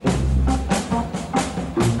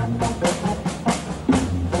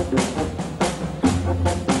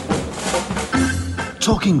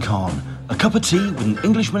Talking Con, a cup of tea with an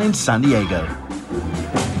Englishman in San Diego.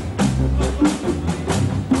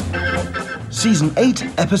 Season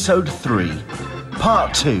 8, Episode 3,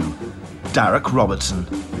 Part 2, Derek Robertson.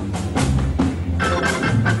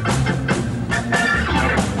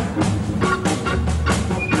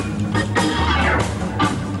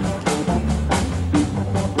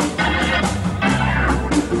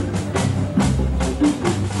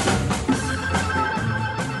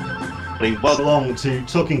 Welcome along to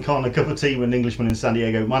Talking Con, a cup of tea with an Englishman in San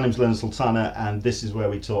Diego. My name's Leonard Sultana, and this is where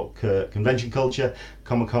we talk convention culture,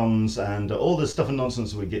 Comic-Cons, and all the stuff and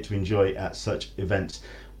nonsense that we get to enjoy at such events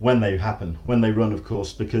when they happen, when they run, of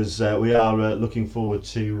course, because we are looking forward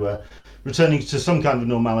to returning to some kind of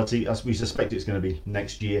normality, as we suspect it's going to be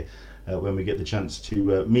next year, when we get the chance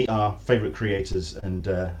to meet our favourite creators and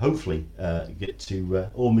hopefully get to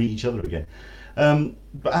all meet each other again.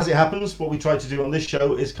 But as it happens, what we try to do on this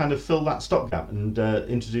show is kind of fill that stopgap and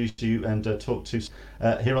introduce you and talk to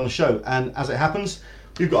here on the show. And as it happens,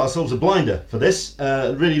 we've got ourselves a blinder for this.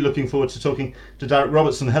 Really looking forward to talking to Derek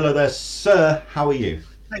Robertson. Hello there, sir. How are you?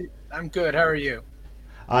 Hey, I'm good. How are you?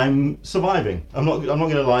 I'm surviving. I'm not going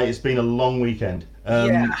to lie. It's been a long weekend.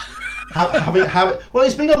 Yeah. Well,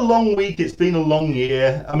 it's been a long week. It's been a long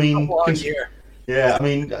year. I mean, a long year. Yeah, I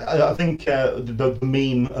mean, I think the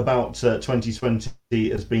meme about 2020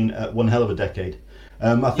 has been one hell of a decade.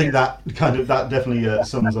 I think that definitely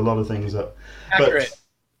sums a lot of things up. Accurate.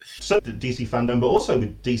 But so the DC fandom, but also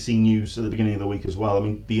with DC news at the beginning of the week as well. I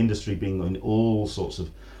mean, the industry being in all sorts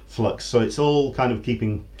of flux, so it's all kind of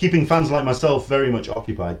keeping fans like myself very much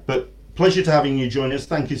occupied. But pleasure to having you join us.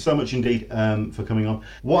 Thank you so much indeed for coming on.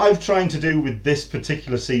 What I'm trying to do with this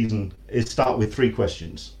particular season is start with 3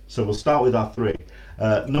 questions. So we'll start with our 3.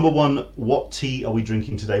 Number 1, what tea are we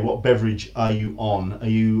drinking today? What beverage are you on?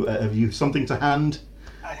 Have you something to hand?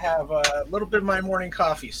 I have a little bit of my morning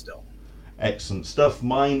coffee still. Excellent stuff.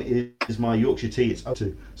 Mine is my Yorkshire tea. It's up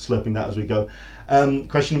to slurping that as we go.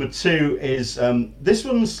 Question number 2 is, this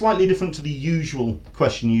one's slightly different to the usual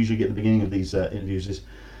question you usually get at the beginning of these interviews. Is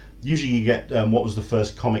usually you get what was the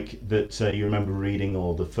first comic that you remember reading,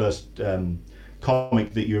 or the first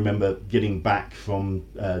comic that you remember getting back from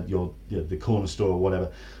the corner store or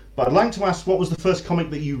whatever. But I'd like to ask, what was the first comic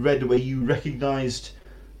that you read where you recognised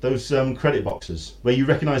those credit boxes, where you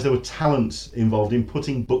recognised there were talents involved in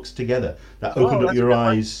putting books together that opened up your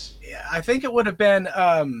eyes? Yeah, I think it would have been.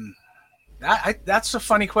 That's a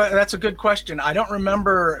funny question. That's a good question. I don't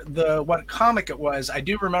remember what comic it was. I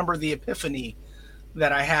do remember the epiphany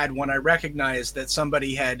that I had when I recognized that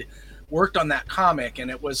somebody had worked on that comic, and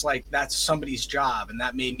it was like, that's somebody's job, and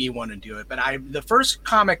that made me want to do it. But the first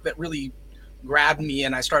comic that really grabbed me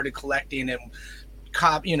and I started collecting and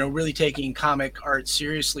really taking comic art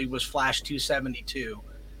seriously was Flash 272,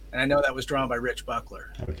 and I know that was drawn by Rich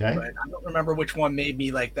Buckler. Okay. But I don't remember which one made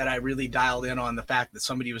me like that. I really dialed in on the fact that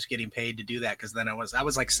somebody was getting paid to do that, because then I was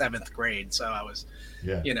like 7th grade, so I was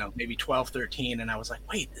maybe 12, 13, and I was like,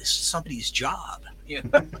 wait, this is somebody's job.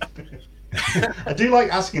 I do like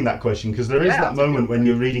asking that question, because there is that moment when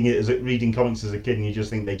you're reading comics as a kid and you just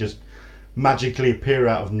think they just magically appear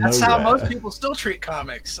out of nowhere. That's how most people still treat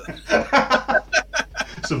comics.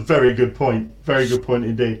 It's a very good point. Very good point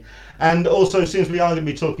indeed. And also, since we are going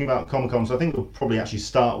to be talking about Comic-Cons, I think we'll probably actually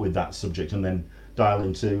start with that subject and then dial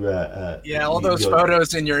into all those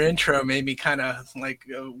photos in your intro made me kind of like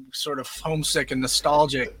sort of homesick and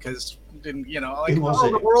nostalgic, because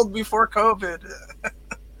the world before COVID.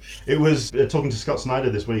 It was talking to Scott Snyder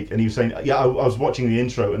this week, and he was saying, I was watching the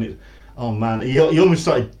intro, and oh man, he almost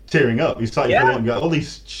started tearing up. He started feeling all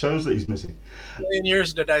these shows that he's missing. A million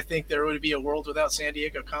years did I think there would be a world without San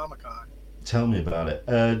Diego Comic-Con. Tell me about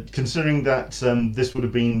it. Considering that this would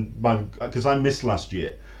have been because I missed last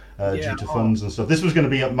year due to funds and stuff. This was going to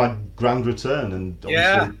be my grand return, and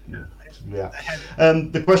obviously,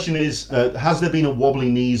 the question is, has there been a wobbly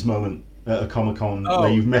knees moment at a Comic-Con where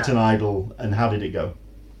you've met an idol, and how did it go?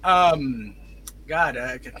 A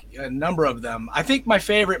number of them. I think my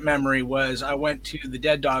favorite memory was I went to the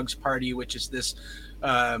Dead Dogs party, which is this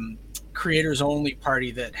creators only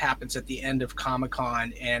party that happens at the end of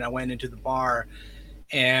Comic-Con, and I went into the bar,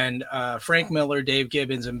 and Frank Miller, Dave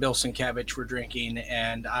Gibbons, and Bill Sienkiewicz were drinking,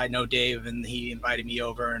 and I know Dave, and he invited me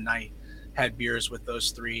over, and I had beers with those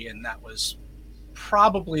 3, and that was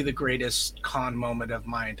probably the greatest con moment of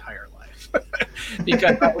my entire life.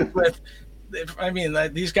 Because I was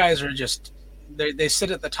these guys are just, they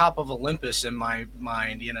sit at the top of Olympus in my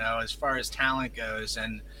mind, as far as talent goes,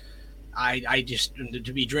 and I just,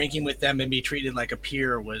 to be drinking with them and be treated like a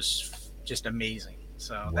peer was just amazing.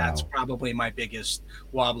 So that's Wow. probably my biggest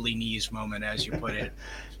wobbly knees moment, as you put it.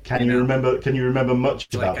 Can you remember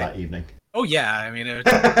much about that evening? Oh yeah, I mean,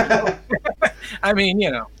 I mean,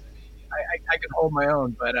 I can hold my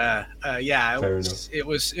own, but yeah, Fair enough. it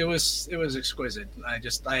was exquisite.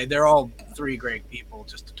 They're all three great people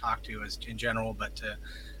just to talk to as in general, but to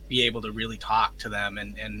be able to really talk to them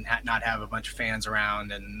and not have a bunch of fans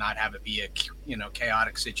around and not have it be a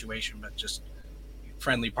chaotic situation, but just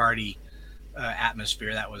friendly party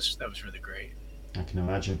atmosphere. That was really great. I can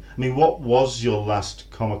imagine. I mean, what was your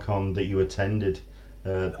last Comic-Con that you attended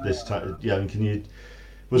this time? Yeah, and can you?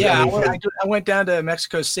 Was it, Yeah, I mean, I went down to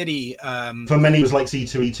Mexico City. for many, it was like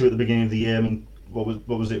C2E2 at the beginning of the year. I mean, what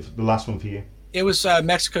was it for the last one for you? It was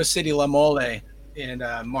Mexico City La Mole in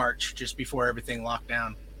March, just before everything locked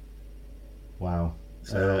down. Wow.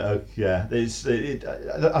 Yeah, I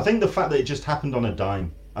think the fact that it just happened on a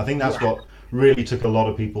dime. I think that's what really took a lot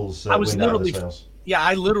of people's wind out of the sails. Yeah,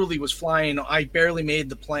 I literally was flying. I barely made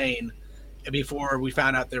the plane before we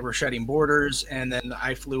found out they were shutting borders, and then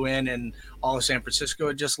I flew in, and all of San Francisco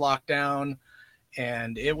had just locked down,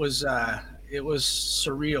 and it was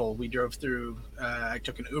surreal. We drove through. I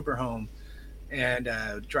took an Uber home, and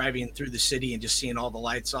driving through the city and just seeing all the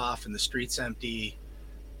lights off and the streets empty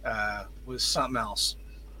was something else.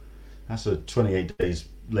 That's a 28 days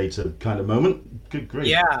later kind of moment. Good grief.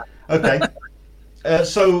 Yeah. Okay.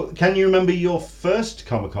 So, can you remember your first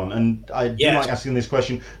Comic-Con? And I do Yes. like asking this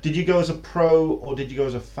question. Did you go as a pro or did you go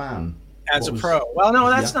as a fan? As a pro. Well, no,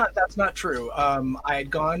 that's not true. I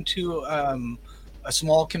had gone to a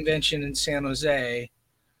small convention in San Jose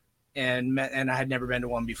and I had never been to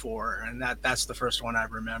one before, and that's the first one I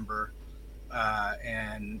remember.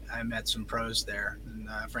 And I met some pros there, and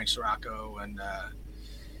Frank Sirocco and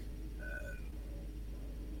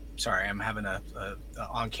sorry, I'm having a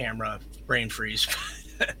on-camera brain freeze.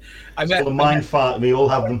 I met the mind fart. We all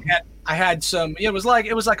have them. I had some. It was like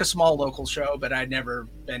a small local show, but I'd never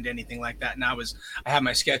been to anything like that. And I had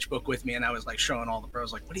my sketchbook with me, and I was like showing all the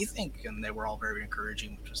pros, like, "What do you think?" And they were all very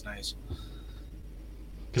encouraging, which was nice.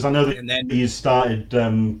 Because I know that you started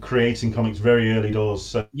creating comics very early doors.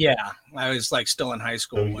 So yeah, I was like still in high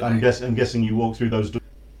school. So I'm guessing you walked through those doors.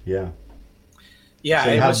 Yeah.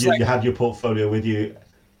 Yeah. So you had your portfolio with you.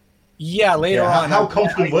 Yeah, later on. How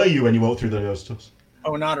confident were you when you walked through those doors?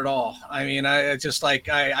 Oh, not at all. I mean, I just like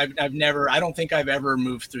I've never. I don't think I've ever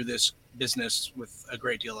moved through this business with a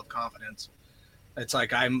great deal of confidence. It's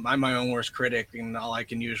like I'm my own worst critic, and all I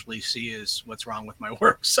can usually see is what's wrong with my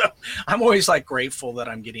work. So I'm always like grateful that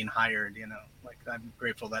I'm getting hired. Like I'm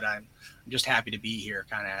grateful that I'm just happy to be here,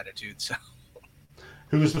 kind of attitude. So,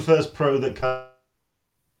 who was the first pro that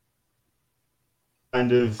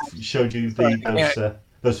kind of showed you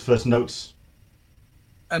those first notes?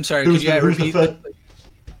 I'm sorry. Who's the first?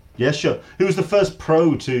 Yeah, sure. Who was the first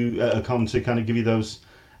pro to a con to kind of give you those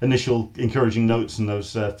initial encouraging notes and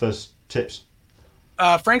those first tips?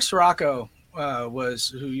 Frank Sirocco was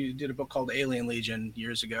who did a book called Alien Legion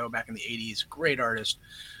years ago, back in the 80s. Great artist.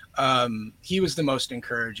 He was the most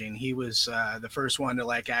encouraging. He was the first one to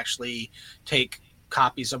like actually take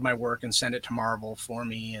copies of my work and send it to Marvel for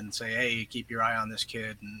me and say, "Hey, keep your eye on this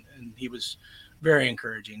kid." And he was very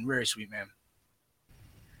encouraging, very sweet man.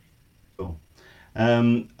 Cool.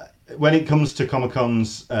 When it comes to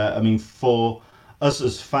Comic-Cons, I mean, for us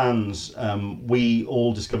as fans, we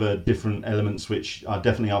all discover different elements which are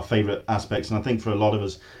definitely our favourite aspects, and I think for a lot of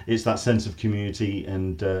us it's that sense of community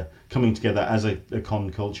and coming together as a con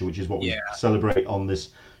culture, which is what we celebrate on this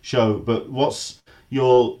show. But what's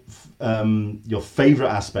your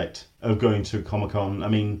favourite aspect of going to Comic-Con? I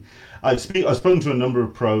mean, I've spoken to a number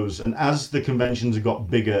of pros, and as the conventions have got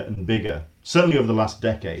bigger and bigger, certainly over the last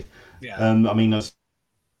decade, I mean, I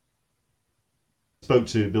spoke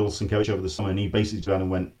to Bill Sienkiewicz over the summer, and he basically turned and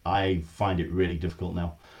went, "I find it really difficult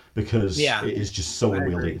now because it is just so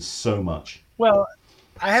unwieldy. It's so much." Well,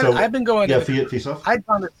 I've been going. Yeah, for yourself.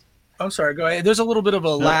 I'm sorry. Go ahead. There's a little bit of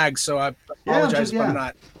a lag, so I apologize if I'm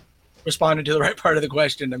not responding to the right part of the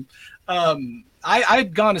question.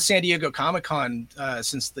 I'd gone to San Diego Comic-Con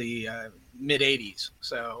since the mid '80s,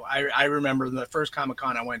 so I remember the first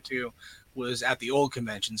Comic-Con I went to was at the old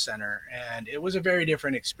convention center, and it was a very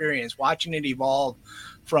different experience watching it evolve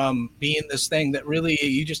from being this thing that really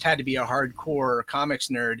you just had to be a hardcore comics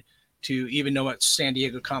nerd to even know what San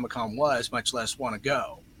Diego Comic-Con was, much less want to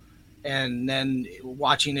go. And then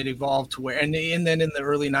watching it evolve to where, and then in the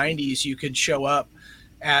early 90s, you could show up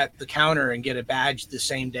at the counter and get a badge the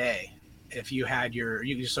same day if you had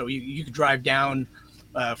you could drive down.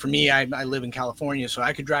 For me, I live in California, so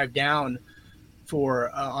I could drive down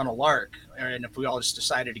on a lark and if we all just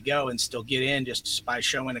decided to go and still get in just by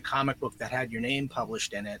showing a comic book that had your name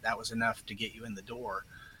published in it, that was enough to get you in the door.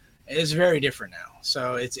 It's very different now.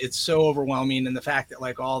 So it's so overwhelming. And the fact that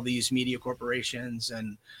like all these media corporations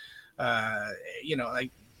and,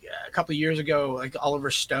 like a couple of years ago, like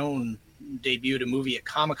Oliver Stone debuted a movie at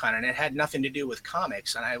Comic-Con and it had nothing to do with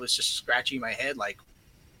comics. And I was just scratching my head like,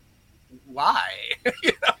 why?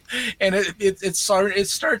 And it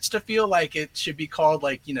starts to feel like it should be called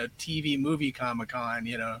like, TV movie Comic-Con,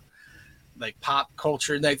 like pop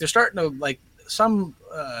culture. Like they're starting to like some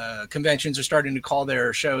conventions are starting to call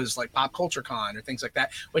their shows like Pop Culture Con or things like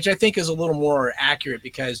that, which I think is a little more accurate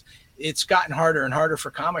because it's gotten harder and harder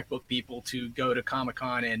for comic book people to go to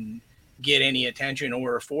Comic-Con and get any attention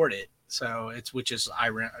or afford it. So which is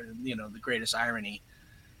the greatest irony.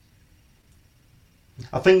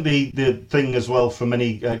 I think the thing as well for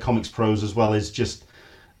many comics pros as well is just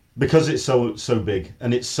because it's so big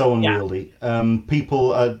and it's so unwieldy. Yeah.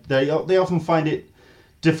 People they often find it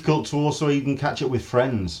difficult to also even catch up with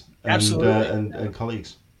friends and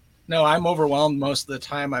colleagues. No, I'm overwhelmed most of the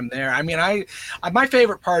time I'm there. I mean, my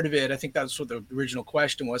favorite part of it, I think that's what the original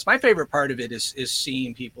question was. My favorite part of it is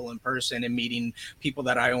seeing people in person and meeting people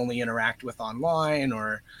that I only interact with online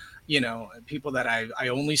or, people that I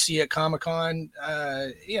only see at Comic-Con,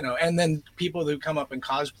 and then people who come up and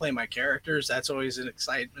cosplay my characters. That's always an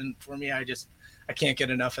excitement for me. I can't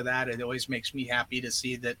get enough of that. It always makes me happy to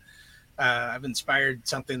see that I've inspired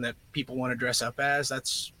something that people want to dress up as.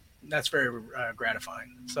 That's very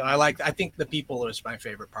gratifying. So I think the people is my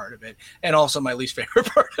favorite part of it, and also my least favorite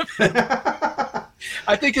part of it.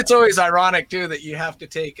 I think it's always ironic too that you have to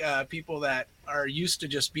take people that are used to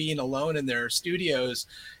just being alone in their studios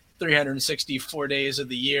 364 days of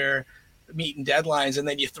the year, meeting deadlines, and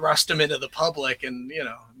then you thrust them into the public, and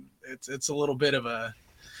it's a little bit of a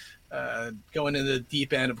going into the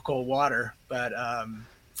deep end of cold water. But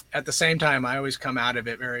at the same time, I always come out of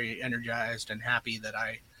it very energized and happy that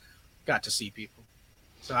I got to see people.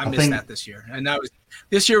 So I missed that this year. And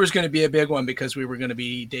this year was going to be a big one because we were going to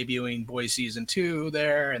be debuting Boys Season 2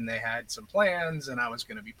 there, and they had some plans, and I was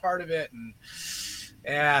going to be part of it. And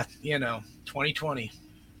 2020.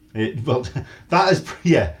 That is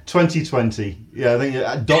 2020. Yeah, I think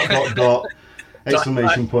dot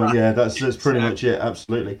exclamation point. Yeah, that's pretty much it.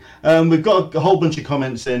 Absolutely. We've got a whole bunch of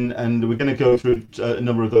comments in, and we're going to go through a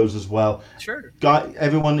number of those as well. Sure.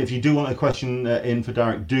 Everyone, if you do want a question in for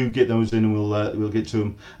Derek, do get those in, and we'll get to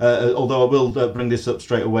them. Although I will bring this up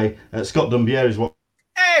straight away. Scott Dumbier is what.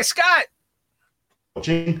 Hey, Scott.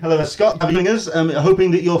 Watching. Hello there, Scott. How are you doing us?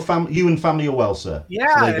 Hoping that you and family are well, sir.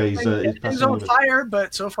 Yeah, it's on fire,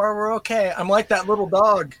 but so far we're okay. I'm like that little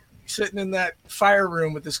dog sitting in that fire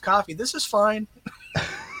room with his coffee. This is fine.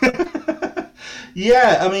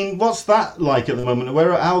 Yeah, I mean, what's that like at the moment?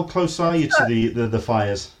 How close are you to the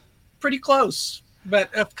fires? Pretty close, but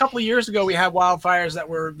a couple of years ago we had wildfires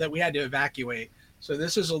that we had to evacuate. So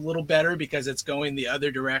this is a little better because it's going the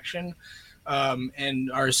other direction.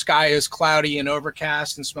 And our sky is cloudy and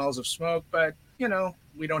overcast and smells of smoke, but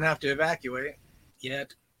we don't have to evacuate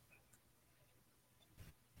yet.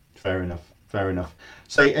 Fair enough.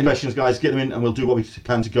 So any questions, guys, get them in and we'll do what we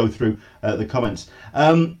can to go through the comments.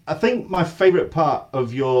 I think my favorite part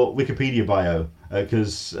of your Wikipedia bio,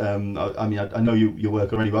 because I know your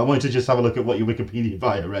work already, but I wanted to just have a look at what your Wikipedia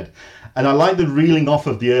bio read. And I like the reeling off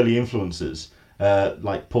of the early influences,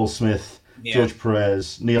 like Paul Smith, George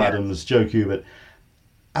Perez, Neil Adams, Joe Kubert.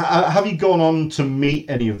 Have you gone on to meet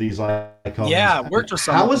any of these icons? Yeah, worked with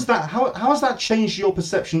some. How has that changed your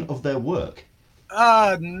perception of their work?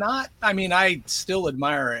 I still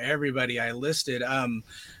admire everybody I listed.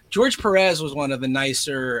 George Perez was one of the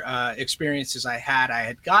nicer experiences I had. I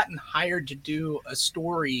had gotten hired to do a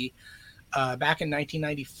story back in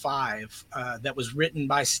 1995 that was written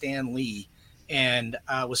by Stan Lee. And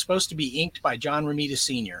was supposed to be inked by John Romita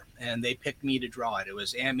Sr., and they picked me to draw it. It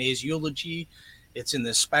was Aunt May's eulogy. It's in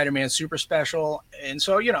the Spider-Man Super Special. And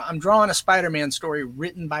so, I'm drawing a Spider-Man story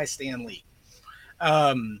written by Stan Lee.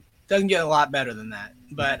 Doesn't get a lot better than that.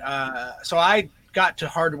 But so I got to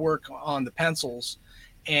hard work on the pencils,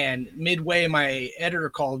 and midway my editor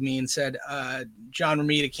called me and said, John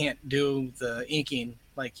Romita can't do the inking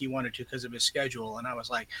like he wanted to because of his schedule. And I was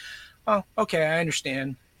like, oh, okay, I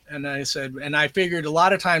understand. And I said, and I figured a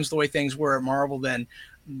lot of times the way things were at Marvel, then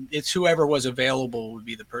it's whoever was available would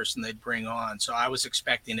be the person they'd bring on. So I was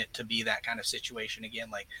expecting it to be that kind of situation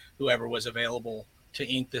again, like whoever was available to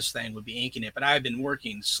ink this thing would be inking it. But I've been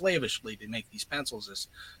working slavishly to make these pencils as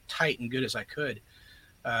tight and good as I could.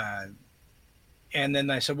 And then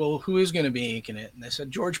I said, well, who is going to be inking it? And they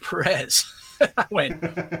said, George Perez. I went,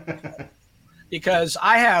 because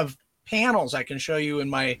I have panels I can show you in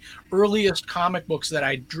my earliest comic books that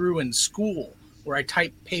I drew in school, where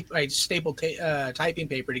I stapled typing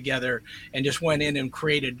paper together and just went in and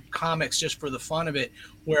created comics just for the fun of it,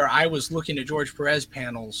 where I was looking at George Perez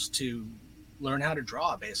panels to learn how to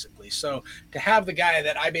draw, basically. So to have the guy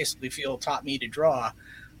that I basically feel taught me to draw,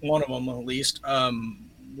 one of them at least,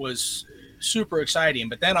 was super exciting.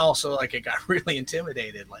 But then also, like, it got really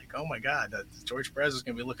intimidated, like, oh my God, George Perez is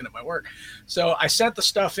going to be looking at my work. So I sent the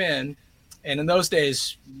stuff in. And in those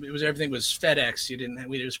days, everything was FedEx. It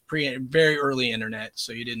was very early internet,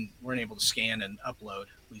 so weren't able to scan and upload.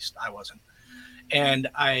 At least I wasn't. And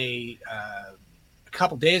a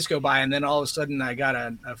couple days go by, and then all of a sudden I got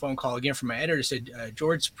a phone call again from my editor. Said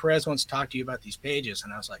George Perez wants to talk to you about these pages,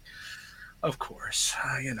 and I was like, of course,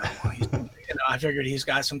 I figured he's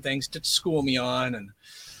got some things to school me on, and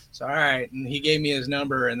so all right. And he gave me his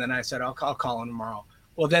number, and then I said I'll call him tomorrow.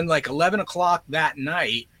 Well, then like 11 o'clock that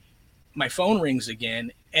night, my phone rings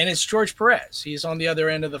again, and it's George Perez. He's on the other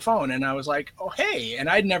end of the phone. And I was like, oh, hey. And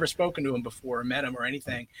I'd never spoken to him before or met him or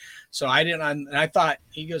anything. So I thought,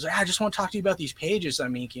 he goes, I just want to talk to you about these pages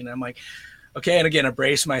I'm inking. I'm like, okay. And again, I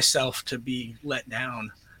brace myself to be let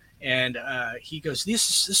down. And he goes,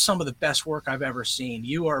 this is some of the best work I've ever seen.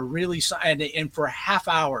 You are really, and for a half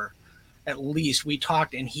hour at least, we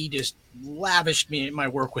talked, and he just lavished me my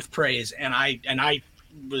work with praise. And I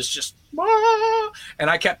was just, and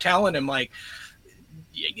I kept telling him, like,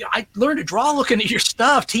 I learned to draw looking at your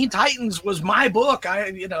stuff. Teen Titans was my book.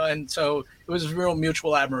 And so it was a real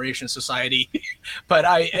mutual admiration society. But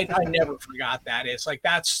I never forgot that. It's like,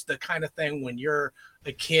 that's the kind of thing when you're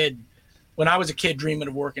a kid. When I was a kid dreaming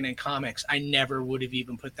of working in comics, I never would have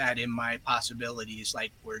even put that in my possibilities.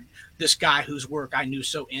 Like, where this guy whose work I knew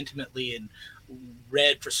so intimately and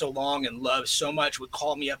read for so long and loved so much would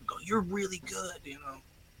call me up and go, "You're really good,"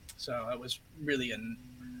 So it was really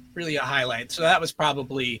a highlight. So that would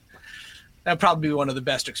probably be one of the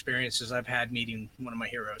best experiences I've had meeting one of my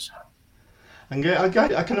heroes. And I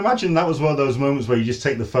can imagine that was one of those moments where you just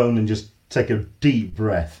take the phone and just take a deep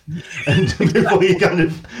breath, and before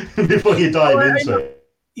you dive into it.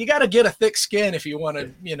 You got to get a thick skin if you want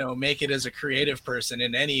to, make it as a creative person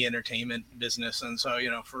in any entertainment business. And so,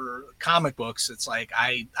 for comic books, it's like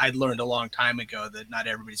I learned a long time ago that not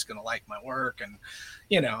everybody's going to like my work, and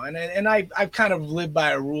and I've kind of lived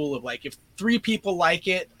by a rule of, like, if 3 people like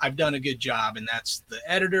it, I've done a good job, and that's the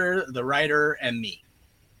editor, the writer, and me,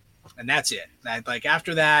 and that's it. Like,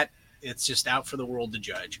 after that, it's just out for the world to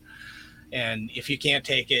judge. And if you can't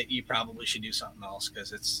take it, you probably should do something else,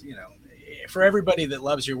 because it's, for everybody that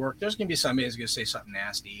loves your work, there's going to be somebody who's going to say something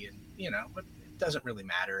nasty, and, but it doesn't really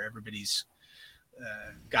matter. Everybody's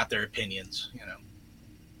got their opinions,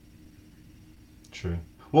 True.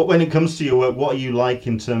 When it comes to your work, what are you like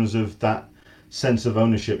in terms of that sense of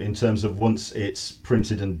ownership, in terms of once it's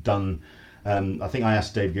printed and done? I think I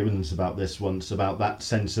asked Dave Gibbons about this once, about that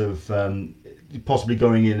sense of possibly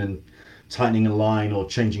going in and tightening a line or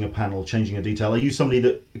changing a panel, changing a detail. Are you somebody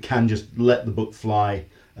that can just let the book fly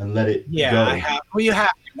and let it go? I have. Well, you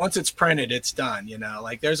have to. Once it's printed, it's done.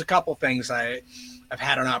 Like, there's a couple things I've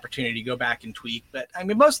had an opportunity to go back and tweak, but I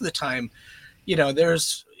mean, most of the time,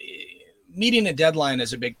 there's meeting a deadline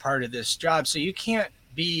is a big part of this job. So you can't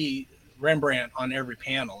be Rembrandt on every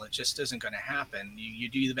panel. It just isn't going to happen. You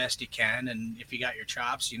do the best you can, and if you got your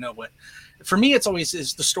chops, what. For me, it's always,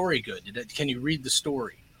 is the story good? Can you read the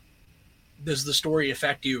story? Does the story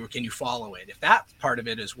affect you, or can you follow it? If that part of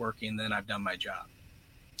it is working, then I've done my job.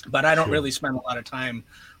 But I don't really spend a lot of time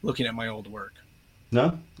looking at my old work.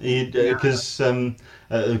 No, because a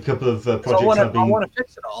couple of projects I want to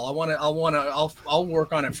fix it all. I'll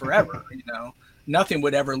work on it forever. Nothing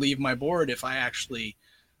would ever leave my board if I actually,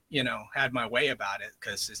 had my way about it,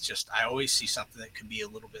 because it's just, I always see something that could be a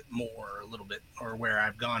little bit more, or where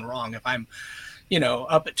I've gone wrong. If I'm,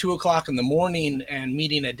 up at 2:00 in the morning and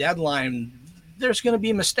meeting a deadline, there's going to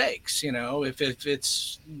be mistakes, if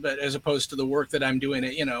it's, but as opposed to the work that I'm doing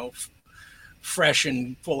it, fresh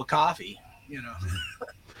and full of coffee,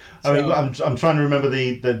 I mean, I'm trying to remember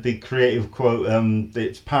the creative quote.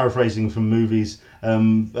 It's paraphrasing from movies.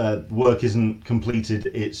 Work isn't completed;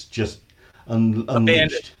 it's just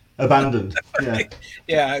abandoned. Yeah.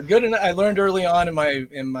 Yeah. Good enough. I learned early on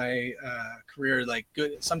in my career, like,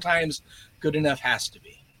 sometimes good enough has to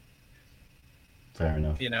be. Fair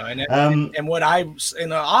enough. And what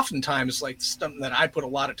oftentimes, like, something that I put a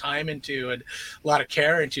lot of time into and a lot of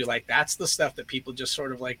care into, like, that's the stuff that people just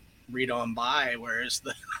sort of, like, read on by. Whereas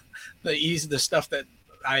the stuff that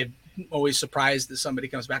I'm always surprised that somebody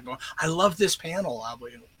comes back and goes, I love this panel. I'll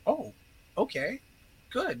be, oh, okay,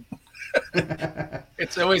 good.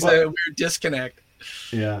 It's always a weird disconnect.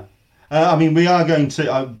 Yeah. I mean, we are going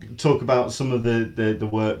to talk about some of the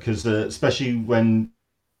work because, especially when,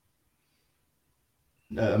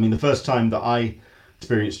 I mean, the first time that I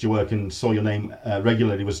experienced your work and saw your name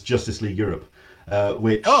regularly was Justice League Europe,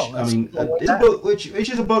 which Oh, I that's mean, cool. is a book which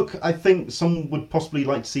is a book I think some would possibly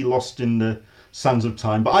like to see lost in the sands of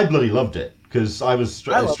time, but I bloody loved it because I was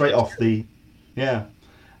I love straight it off too. the, yeah,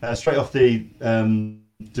 straight off the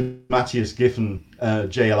Matthias Giffen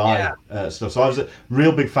Yeah, JLI stuff. So I was a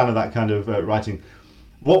real big fan of that kind of writing.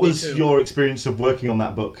 What me was too. your experience of working on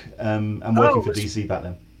that book and Oh, working for DC back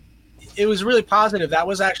then? it was really positive. That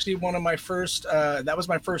was actually one of my first. That was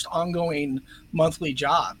my first ongoing monthly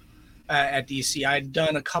job at DC. I'd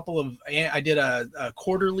done a couple of. I did a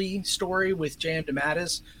quarterly story with J.M.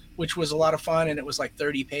 DeMatteis, which was a lot of fun, and it was like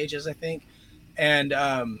 30 pages, I think. And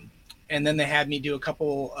and then they had me do a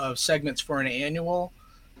couple of segments for an annual,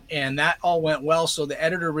 and that all went well. So the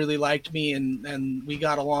editor really liked me, and we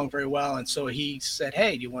got along very well. And so he said,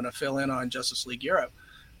 "Hey, do you want to fill in on Justice League Europe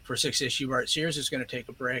for 6 issue? Art Sears is going to take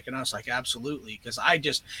a break." And I was like, "Absolutely," because I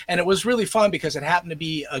just, and it was really fun because it happened to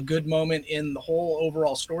be a good moment in the whole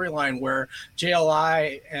overall storyline where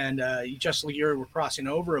JLI and Justice League Europe were crossing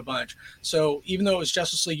over a bunch. So even though it was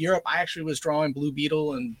Justice League Europe, I actually was drawing Blue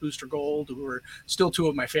Beetle and Booster Gold, who were still two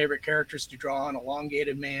of my favorite characters to draw, and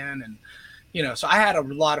Elongated Man, and so I had a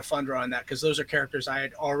lot of fun drawing that because those are characters I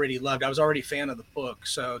had already loved. I was already a fan of the book.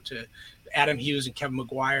 So to Adam Hughes and Kevin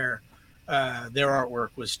Maguire, their artwork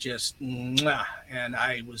was just mwah, and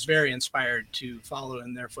I was very inspired to follow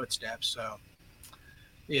in their footsteps. So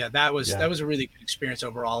yeah, Yeah. that was a really good experience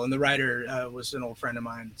overall. And the writer was an old friend of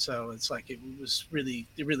mine, so it's like it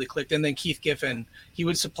really clicked. And then Keith Giffen, he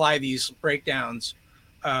would supply these breakdowns.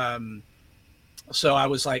 Um, so I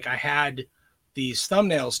was like, I had these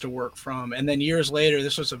thumbnails to work from, and then years later,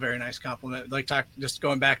 this was a very nice compliment. Like just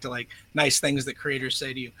going back to like nice things that creators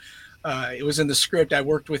say to you. It was in the script. I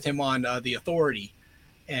worked with him on The Authority,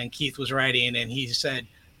 and Keith was writing, and he said,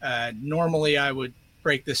 "Normally I would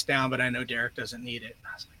break this down, but I know Derek doesn't need it."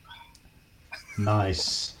 I was like,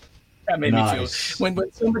 Nice. that made me feel Nice.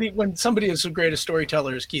 when somebody is as great a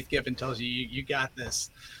storyteller as Keith Giffen tells you, you got this.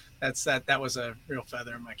 That was a real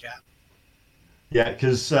feather in my cap. Yeah,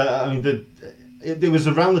 because I mean, it was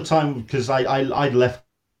around the time because I'd left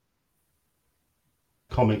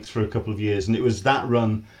comics for a couple of years, and it was that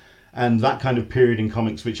run and that kind of period in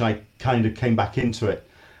comics which I kind of came back into it.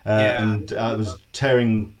 Yeah, And I was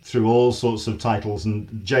tearing through all sorts of titles, and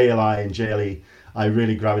JLI and JLE I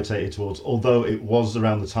really gravitated towards, although it was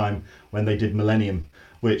around the time when they did Millennium,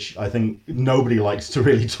 which I think nobody likes to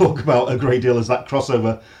really talk about a great deal as that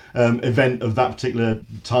crossover event of that particular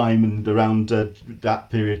time and around that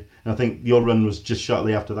period. And I think your run was just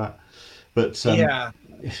shortly after that. But yeah.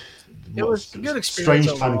 It what was a good experience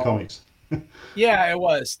strange time in overall. comics. Yeah, it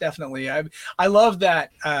was definitely. I love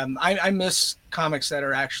that. I miss comics that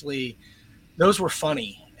are actually those were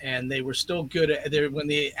funny and they were still good. When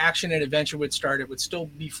the action and adventure would start, it would still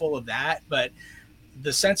be full of that, but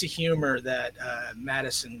the sense of humor that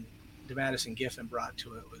Madison Giffen brought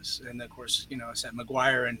to it was, and of course, I said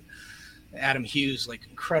Maguire and Adam Hughes, like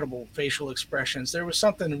incredible facial expressions. There was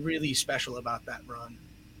something really special about that run.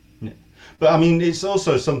 Yeah. But I mean, it's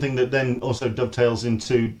also something that then also dovetails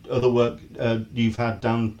into other work you've had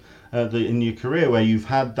down in your career, where you've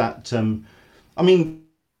had that. I mean,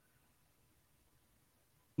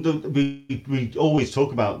 we always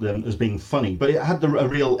talk about them as being funny, but it had a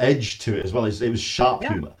real edge to it as well. It was sharp Yeah,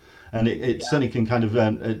 humor, and it yeah. certainly can kind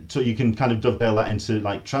of so you can kind of dovetail that into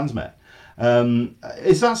like Transmet.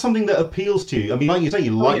 Is that something that appeals to you? I mean, like you say,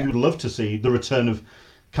 Oh yeah. you would love to see the return of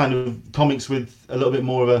kind of comics with a little bit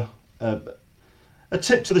more of a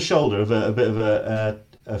tip to the shoulder, of a bit of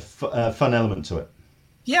a fun element to it.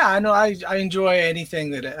 Yeah, I know. I enjoy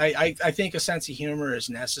anything that I think a sense of humor is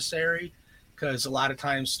necessary because a lot of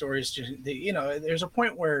times stories just there's a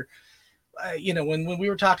point where when we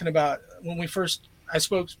were talking about when we first I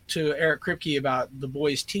spoke to Eric Kripke about the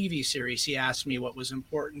Boys TV series. He asked me what was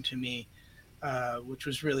important to me, which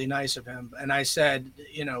was really nice of him. And I said,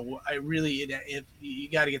 I really if you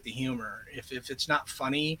got to get the humor. If it's not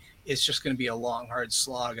funny, it's just going to be a long, hard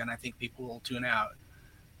slog, and I think people will tune out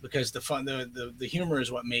because the humor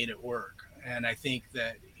is what made it work. And I think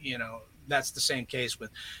that that's the same case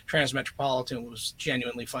with Transmetropolitan. It was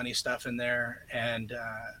genuinely funny stuff in there, and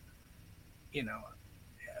you know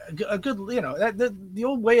a good that the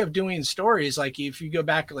old way of doing stories, like if you go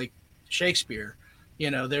back like Shakespeare,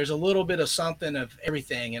 there's a little bit of something of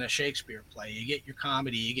everything in a Shakespeare play. You get your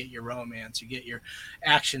comedy, you get your romance, you get your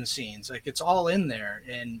action scenes, like it's all in there,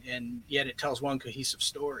 and yet it tells one cohesive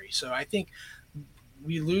story. So I think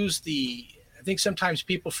we lose I think sometimes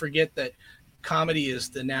people forget that comedy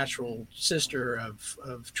is the natural sister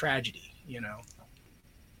of tragedy, you know.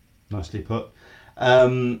 Nicely put.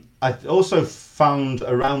 I also found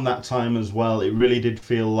around that time as well, it really did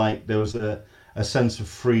feel like there was a sense of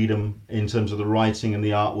freedom in terms of the writing and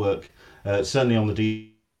the artwork. Certainly on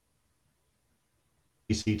the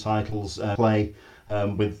DC titles, play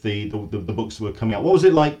with the books that were coming out. What was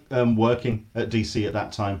it like working at DC at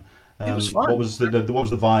that time? It was fun. What was the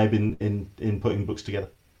vibe in putting books together?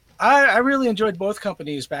 I really enjoyed both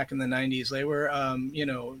companies back in the 90s. They were,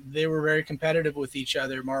 they were very competitive with each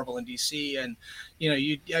other, Marvel and DC. And,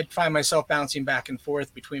 I'd find myself bouncing back and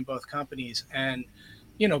forth between both companies. And,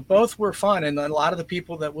 both were fun. And a lot of the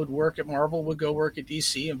people that would work at Marvel would go work at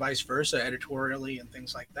DC and vice versa, editorially and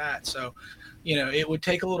things like that. So, it would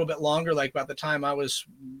take a little bit longer. Like by the time I was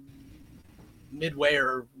midway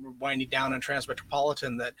or winding down on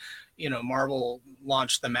Transmetropolitan, that Marvel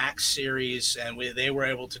launched the Max series, and they were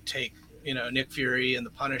able to take Nick Fury and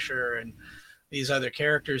the Punisher and these other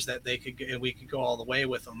characters that we could go all the way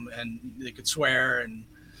with them, and they could swear and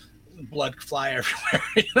blood could fly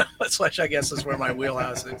everywhere. Which I guess is where my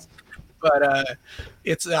wheelhouse is. But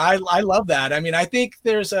I love that. I mean, I think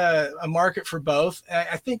there's a market for both.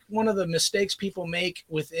 I think one of the mistakes people make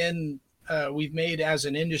we've made as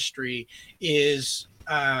an industry is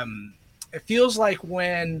it feels like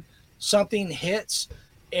when something hits,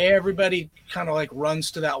 everybody kind of like runs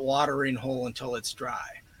to that watering hole until it's dry.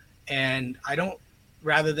 And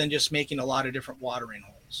rather than just making a lot of different watering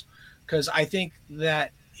holes, because I think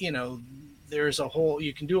that, there's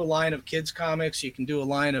you can do a line of kids comics, you can do a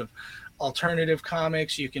line of alternative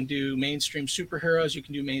comics, you can do mainstream superheroes, you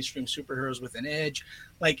can do mainstream superheroes with an edge.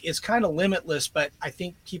 Like, it's kind of limitless, but I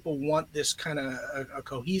think people want this kind of a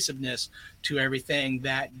cohesiveness to everything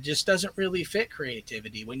that just doesn't really fit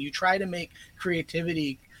creativity. When you try to make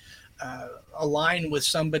creativity align with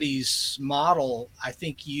somebody's model, I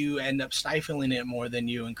think you end up stifling it more than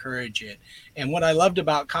you encourage it. And what I loved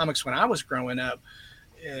about comics when I was growing up,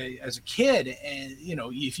 as a kid, and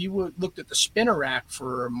if you looked at the spinner rack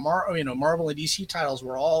for Marvel and DC titles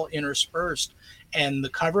were all interspersed, and the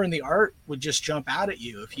cover and the art would just jump out at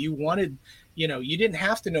you. If you wanted, you didn't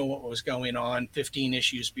have to know what was going on 15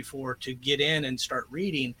 issues before to get in and start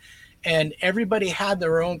reading. And everybody had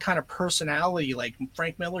their own kind of personality. Like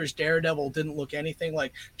Frank Miller's Daredevil didn't look anything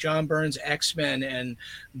like John Byrne's X-Men, and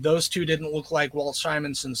those two didn't look like Walt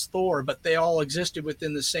Simonson's Thor, but they all existed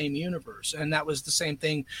within the same universe. And that was the same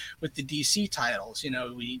thing with the DC titles.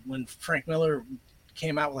 When Frank Miller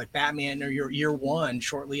came out with like Batman or Year One,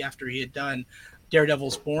 shortly after he had done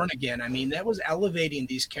Daredevil's Born Again. I mean, that was elevating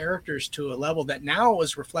these characters to a level that now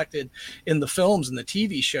is reflected in the films and the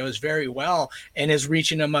TV shows very well, and is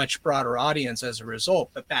reaching a much broader audience as a result.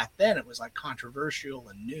 But back then it was like controversial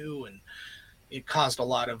and new, and it caused a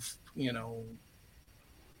lot of,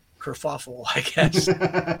 kerfuffle, I guess.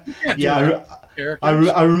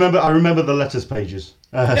 I remember the letters pages.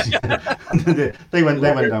 They went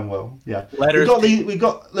down well. Yeah, letters. We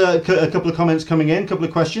got a couple of comments coming in, a couple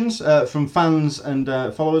of questions from fans and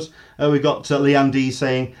followers. We got Leanne D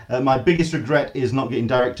saying, "My biggest regret is not getting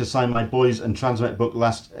Derek to sign my Boys and Transmet book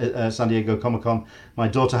last San Diego Comic-Con. My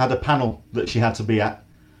daughter had a panel that she had to be at.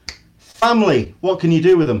 Family, what can you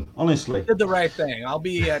do with them? Honestly, did the right thing. I'll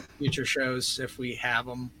be at future shows if we have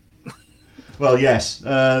them." Well, yes,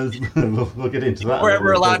 we'll get into that. Where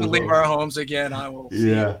we're allowed to leave our homes again, I will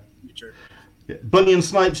see in the future. Yeah. Bunny and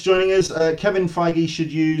Snipes joining us. Kevin Feige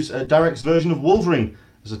should use Derek's version of Wolverine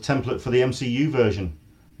as a template for the MCU version.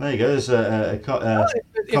 There you go. There's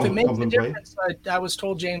if it makes a difference, I was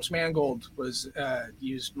told James Mangold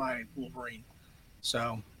used my Wolverine.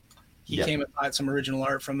 So he came and bought some original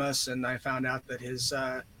art from us, and I found out that his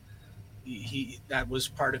that was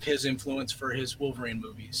part of his influence for his Wolverine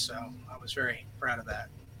movies. So I was very proud of that.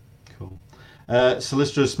 Cool.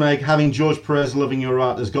 Solicitor Smeg, having George Perez loving your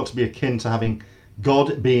art has got to be akin to having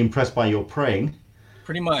God be impressed by your praying.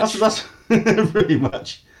 Pretty much. That's pretty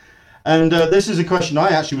much. And this is a question I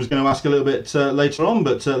actually was going to ask a little bit later on,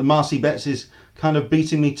 but Marcy Betts is kind of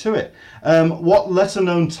beating me to it. What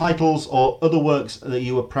lesser-known titles or other works that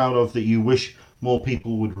you were proud of that you wish more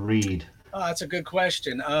people would read? Oh, that's a good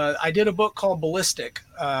question. I did a book called Ballistic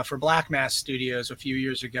for Black Mass Studios a few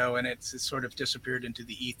years ago, and it's sort of disappeared into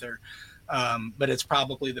the ether. But it's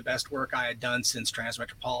probably the best work I had done since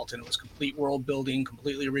Transmetropolitan. It was complete world building,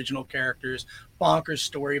 completely original characters, bonkers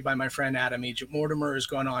story by my friend Adam Egypt Mortimer, who's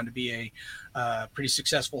gone on to be a pretty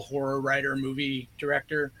successful horror writer, movie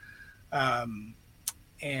director.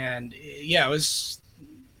 And yeah,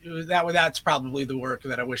 that's probably the work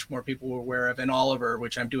that I wish more people were aware of. And Oliver,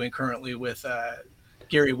 which I'm doing currently with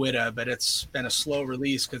Gary Whitta, but it's been a slow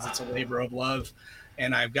release because it's a labor of love,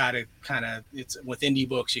 and I've got to it's with indie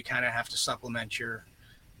books, you kind of have to supplement your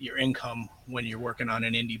income when you're working on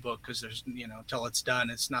an indie book, because there's, till it's done,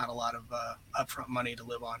 it's not a lot of upfront money to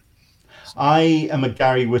live on. So. I am a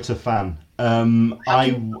Gary Whitta fan. I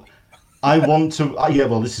want to, yeah,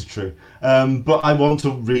 well, this is true, but I want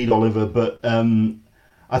to read Oliver, but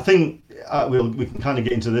I think we can kind of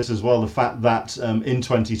get into this as well, the fact that in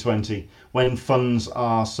 2020, when funds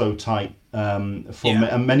are so tight,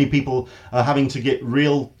 and many people are having to get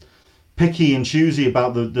real picky and choosy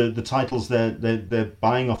about the titles they're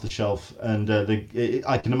buying off the shelf, and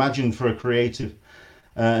I can imagine for a creative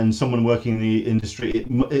and someone working in the industry,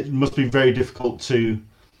 it must be very difficult to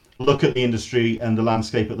look at the industry and the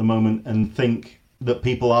landscape at the moment and think that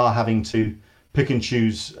people are having to pick and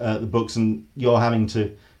choose the books, and you're having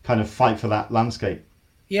to kind of fight for that landscape.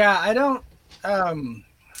 Yeah, I don't.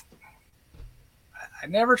 I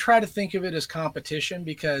never try to think of it as competition,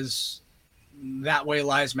 because that way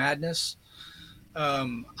lies madness.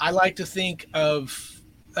 I like to think of,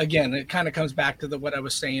 again, it kind of comes back to what I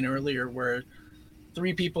was saying earlier, where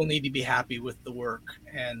 3 people need to be happy with the work,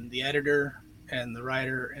 and the editor and the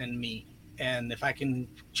writer and me. And if I can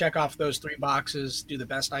check off those 3 boxes, do the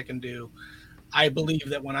best I can do, I believe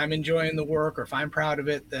that when I'm enjoying the work, or if I'm proud of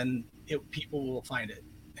it, then people will find it.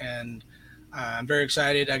 And I'm very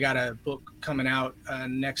excited. I got a book coming out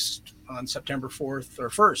next on September 4th or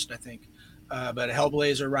 1st, I think. But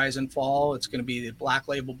Hellblazer Rise and Fall. It's going to be the Black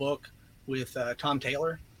Label book with Tom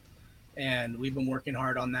Taylor. And we've been working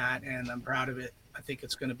hard on that, and I'm proud of it. I think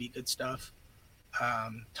it's going to be good stuff.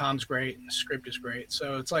 Tom's great, and the script is great.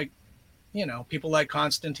 So it's like, people like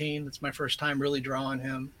Constantine. It's my first time really drawing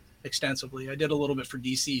him extensively. I did a little bit for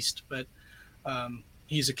Deceased, but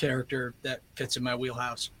he's a character that fits in my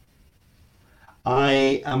wheelhouse.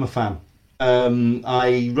 I am a fan.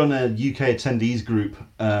 I run a UK attendees group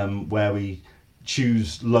where we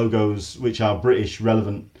choose logos which are British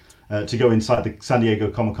relevant to go inside the San Diego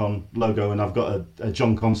Comic-Con logo, and I've got a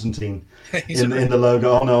John Constantine in the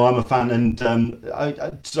logo. Oh no, I'm a fan. And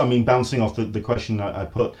I mean, bouncing off the question I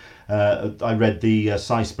put, I read the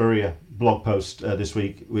Cy Spurrier blog post this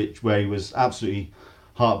week, where he was absolutely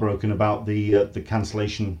heartbroken about the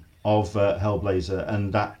cancellation of Hellblazer,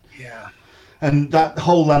 and that. Yeah. And that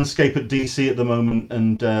whole landscape at DC at the moment,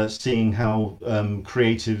 and seeing how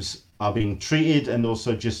creatives are being treated, and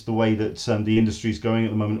also just the way that the industry is going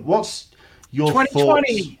at the moment. What's your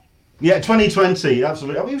 2020? Thoughts? Yeah, 2020,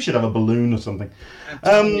 absolutely. I mean, we should have a balloon or something.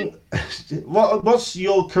 What's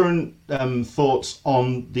your current thoughts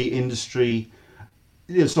on the industry?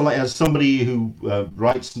 So, like, as somebody who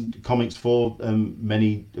writes comics for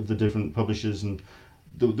many of the different publishers, and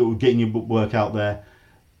that were getting your work out there,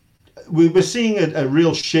 we're seeing a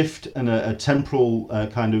real shift and a temporal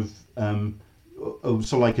kind of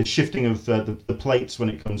so like a shifting of the plates when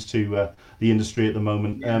it comes to the industry at the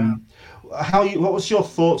moment. Yeah. What was your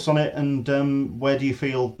thoughts on it, and where do you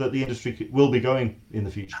feel that the industry will be going in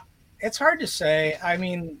the future? It's hard to say. I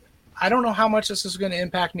mean, I don't know how much this is going to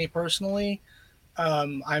impact me personally.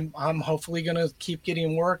 I'm hopefully going to keep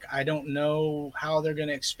getting work. I don't know how they're going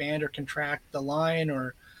to expand or contract the line,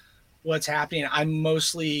 or what's happening. I'm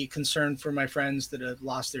mostly concerned for my friends that have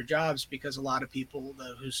lost their jobs, because a lot of people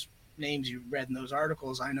whose names you read in those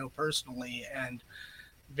articles I know personally, and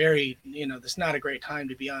this is not a great time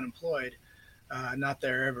to be unemployed. Not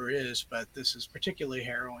there ever is, but this is particularly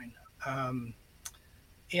harrowing. I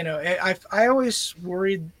always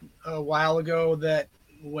worried a while ago that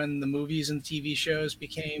when the movies and TV shows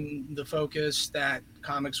became the focus, that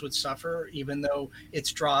comics would suffer, even though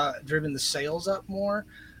it's driven the sales up more.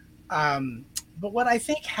 But what I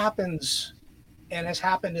think happens, and has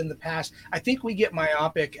happened in the past, I think we get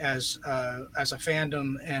myopic as a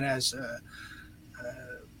fandom, and as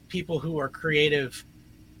people who are creative,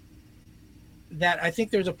 that I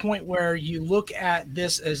think there's a point where you look at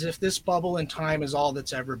this as if this bubble in time is all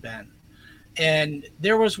that's ever been. And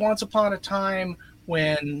there was once upon a time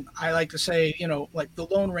when, I like to say, like the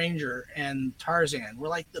Lone Ranger and Tarzan were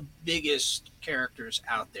like the biggest characters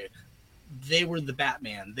out there. They were the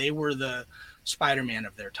Batman. They were the Spider-Man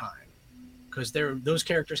of their time, because those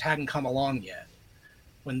characters hadn't come along yet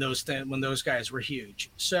when those guys were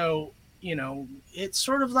huge. So it's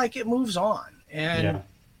sort of like it moves on, and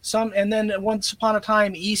and then once upon a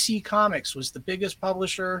time, EC Comics was the biggest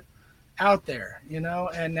publisher out there,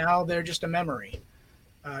 and now they're just a memory.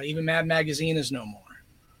 Even Mad Magazine is no more.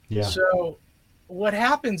 Yeah. So what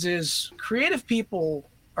happens is creative people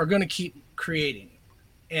are going to keep creating,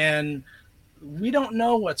 and we don't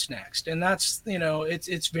know what's next. And that's,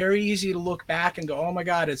 it's very easy to look back and go, oh my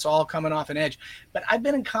God, it's all coming off an edge. But I've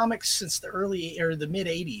been in comics since the early or the mid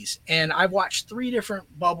 80s, and I've watched 3 different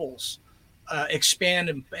bubbles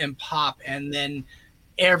expand and pop. And then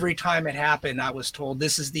every time it happened, I was told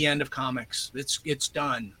this is the end of comics. It's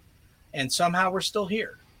done. And somehow we're still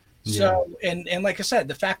here. Yeah. So, and like I said,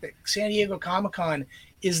 the fact that San Diego Comic-Con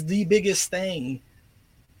is the biggest thing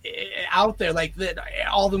out there, like that,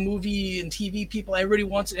 all the movie and TV people, everybody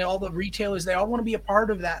wants, all the retailers, they all want to be a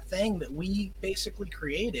part of that thing that we basically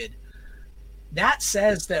created. That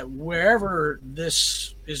says that wherever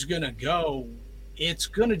this is going to go, it's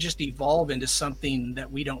going to just evolve into something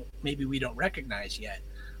that maybe we don't recognize yet.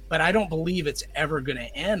 But I don't believe it's ever going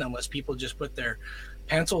to end unless people just put their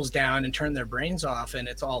pencils down and turn their brains off and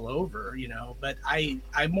it's all over, But I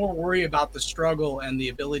more worry about the struggle and the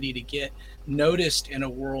ability to get noticed in a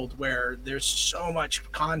world where there's so much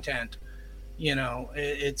content.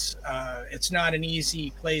 It's not an easy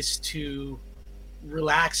place to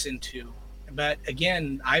relax into. But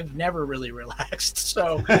again, I've never really relaxed,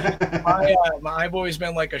 so I've always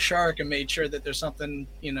been like a shark and made sure that there's something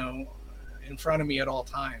in front of me at all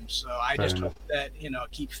times. So I just hope that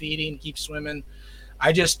keep feeding, keep swimming.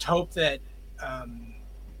 I just hope that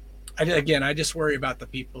I just worry about the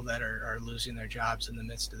people that are losing their jobs in the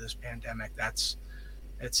midst of this pandemic. That's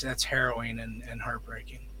harrowing and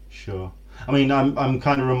heartbreaking. Sure. I mean, I'm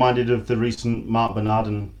kind of reminded of the recent Mark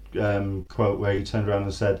Bernardin quote where he turned around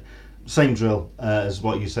and said, same drill as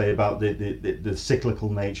what you say about the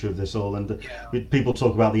cyclical nature of this all. And people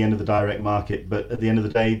talk about the end of the direct market, but at the end of the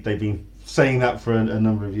day, they've been saying that for a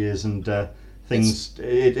number of years. And things,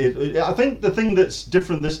 I think the thing that's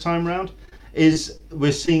different this time around is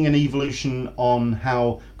we're seeing an evolution on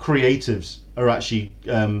how creatives are actually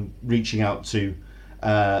reaching out to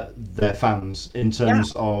their fans in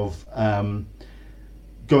terms of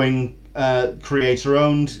going creator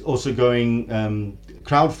owned, also going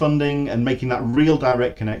crowdfunding and making that real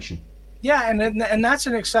direct connection. Yeah, and that's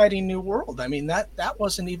an exciting new world. I mean, that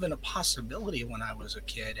wasn't even a possibility when I was a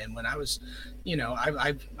kid, and when I was,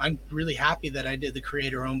 I'm really happy that I did the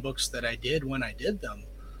creator-owned books that I did when I did them.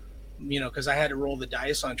 Because I had to roll the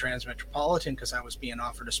dice on Transmetropolitan because I was being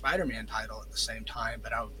offered a Spider-Man title at the same time.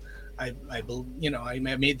 But I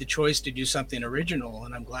made the choice to do something original,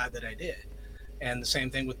 and I'm glad that I did. And the same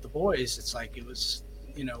thing with The Boys. It's like it was,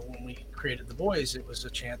 when we created The Boys, it was a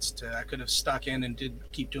chance I could have stuck in and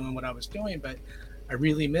keep doing what I was doing, but I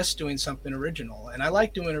really miss doing something original, and I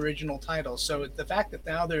like doing original titles. So the fact that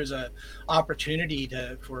now there's a opportunity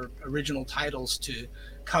for original titles to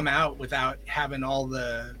come out without having all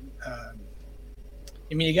the,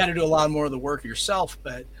 you got to do a lot more of the work yourself,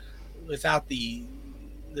 but without the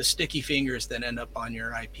sticky fingers that end up on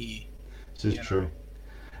your IP. This is true.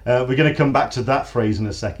 We're going to come back to that phrase in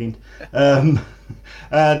a second. The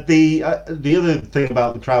other thing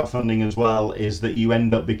about the crowdfunding as well is that you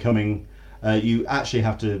end up becoming, you actually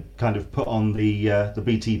have to kind of put on the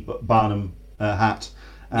BT Barnum hat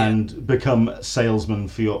and become a salesman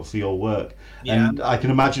for your work. Yeah. And I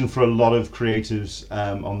can imagine for a lot of creatives,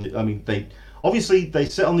 they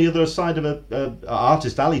sit on the other side of a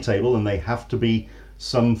artist alley table and they have to be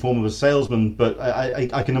some form of a salesman, but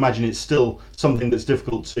I can imagine it's still something that's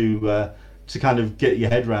difficult to kind of get your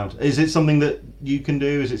head around. Is it something that you can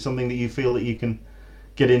do? Is it something that you feel that you can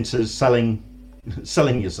get into selling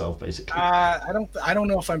yourself, basically? I don't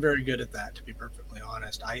know if I'm very good at that, to be perfectly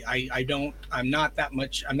honest. I'm not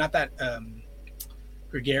that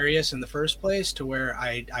gregarious in the first place to where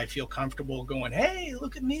I feel comfortable going, hey,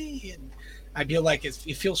 look at me, and I feel like it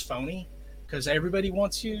feels phony, because everybody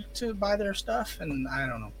wants you to buy their stuff, and I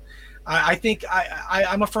don't know. I think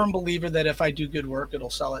I'm a firm believer that if I do good work, it'll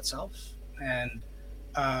sell itself, and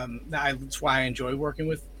that's why I enjoy working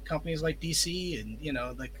with companies like DC, and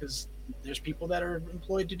because there's people that are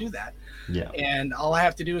employed to do that. Yeah. And all I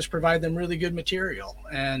have to do is provide them really good material,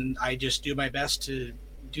 and I just do my best to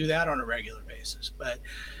do that on a regular basis. But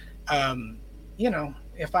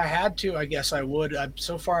if I had to, I guess I would.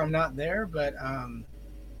 So far, I'm not there, but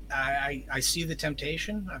I see the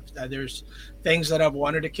temptation. There's things that I've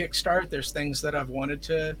wanted to kickstart. There's things that I've wanted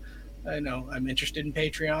to, I'm interested in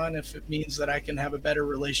Patreon if it means that I can have a better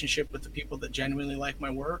relationship with the people that genuinely like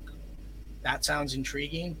my work. That sounds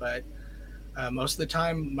intriguing, but most of the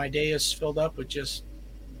time my day is filled up with just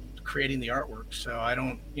creating the artwork. So I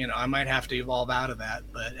don't, I might have to evolve out of that,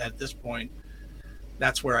 but at this point,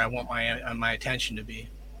 that's where I want my attention to be.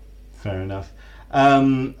 Fair enough.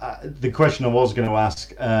 The question I was going to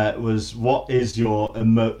ask was, what is your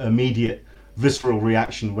immediate visceral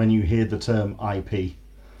reaction when you hear the term IP?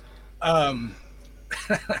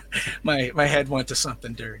 my head went to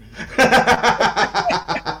something dirty.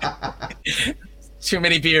 Too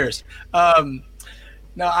many beers. No,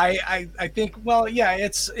 I think, well, yeah,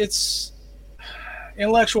 it's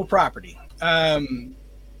intellectual property.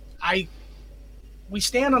 We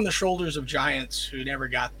stand on the shoulders of giants who never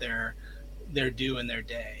got their due in their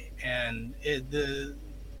day, and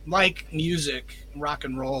like music, rock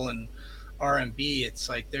and roll, and R&B, it's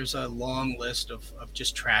like there's a long list of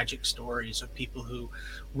just tragic stories of people who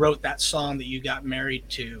wrote that song that you got married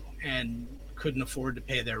to and couldn't afford to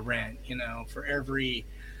pay their rent. You know, for every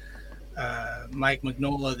Mike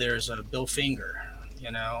Mignola, there's a Bill Finger,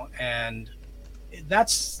 you know, and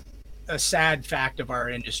that's a sad fact of our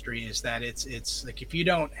industry, is that it's like, if you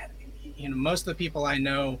don't, you know, most of the people I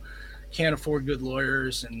know can't afford good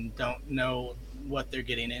lawyers and don't know what they're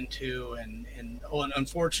getting into, and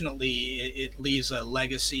unfortunately it leaves a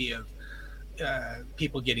legacy of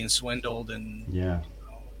people getting swindled. And yeah,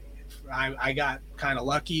 I got kind of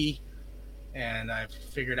lucky, and I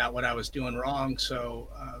figured out what I was doing wrong. So,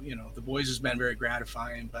 you know, The Boys has been very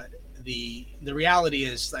gratifying, but the reality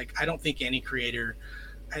is, like, I don't think any creator,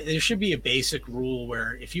 there should be a basic rule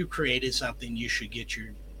where if you created something, you should get your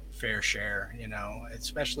fair share, you know,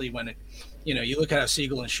 especially when it, you know, you look at how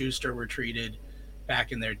Siegel and Schuster were treated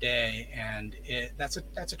back in their day, and that's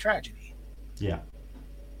a tragedy. Yeah.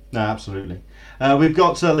 No, absolutely. We've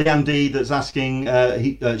got Leanne D that's asking.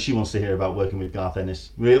 She wants to hear about working with Garth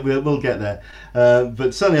Ennis. We'll get there,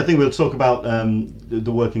 but certainly I think we'll talk about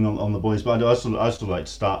the working on The Boys. But I still like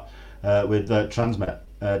to start with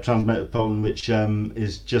Transmet Poland, which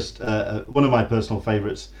is just one of my personal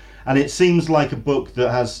favourites. And it seems like a book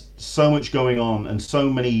that has so much going on and so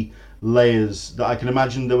many layers that I can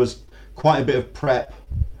imagine there was quite a bit of prep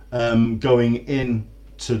going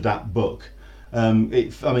into that book.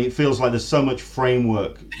 It feels like there's so much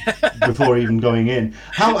framework before even going in.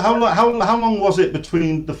 How long was it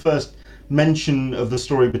between the first mention of the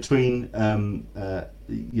story between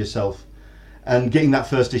yourself and getting that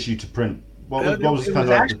first issue to print? What was kind of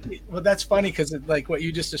actually, well, that's funny, because like what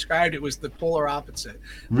you just described, it was the polar opposite.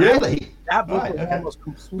 Really? That book was almost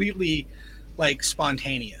completely like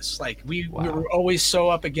spontaneous. Like we were always so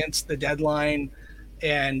up against the deadline,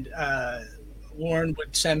 and Warren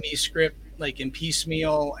would send me script like in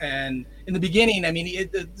piecemeal. And in the beginning, I mean,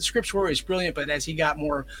 the scripts were always brilliant, but as he got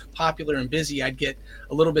more popular and busy, I'd get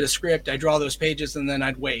a little bit of script, I'd draw those pages, and then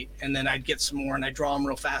I'd wait, and then I'd get some more, and I'd draw them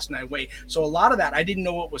real fast, and I'd wait. So a lot of that, I didn't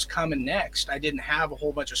know what was coming next. I didn't have a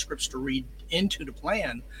whole bunch of scripts to read into to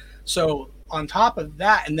plan. So on top of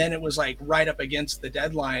that, and then it was like right up against the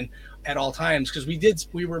deadline at all times, because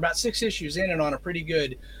we were about 6 issues in and on a pretty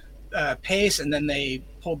good pace, and then they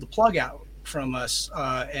pulled the plug out from us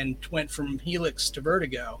and went from Helix to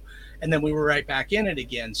Vertigo, and then we were right back in it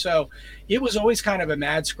again. So it was always kind of a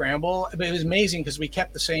mad scramble, but it was amazing because we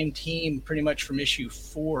kept the same team pretty much from issue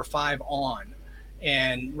 4 or 5 on,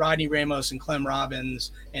 and Rodney Ramos and Clem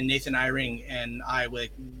Robbins and Nathan Eyring and I,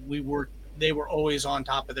 like, they were always on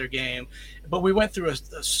top of their game. But we went through a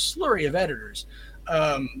slurry of editors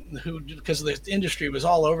who, because the industry was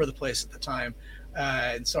all over the place at the time,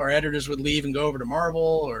 and so our editors would leave and go over to Marvel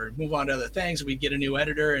or move on to other things. We'd get a new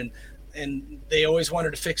editor, and they always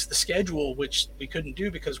wanted to fix the schedule, which we couldn't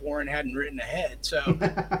do because Warren hadn't written ahead. So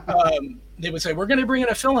they would say, we're going to bring in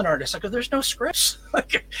a fill-in artist. I go, there's no scripts.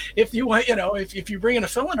 Like, if you want, you know, if you bring in a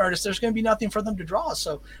fill-in artist, there's going to be nothing for them to draw.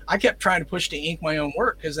 So I kept trying to push to ink my own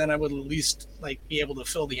work, because then I would at least like be able to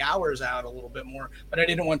fill the hours out a little bit more. But I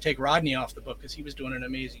didn't want to take Rodney off the book because he was doing an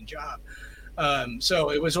amazing job.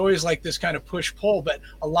 So it was always like this kind of push-pull, but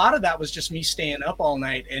a lot of that was just me staying up all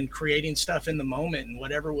night and creating stuff in the moment and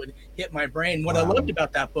whatever would hit my brain. What I loved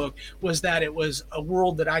about that book was that it was a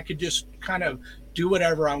world that I could just kind of do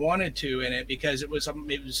whatever I wanted to in it, because it was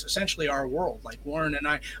essentially our world. Like Warren and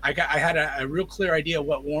I had a real clear idea of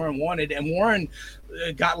what Warren wanted, and Warren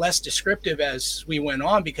got less descriptive as we went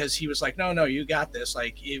on, because he was like, no, you got this.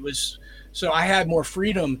 Like, it was, so I had more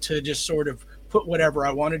freedom to just sort of put whatever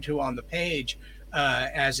I wanted to on the page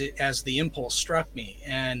as the impulse struck me,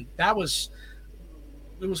 and it was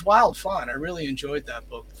wild fun. I really enjoyed that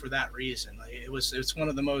book for that reason. It's one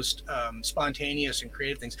of the most spontaneous and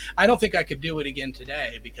creative things. I don't think I could do it again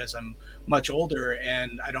today, because I'm much older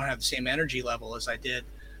and I don't have the same energy level as I did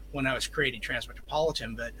when I was creating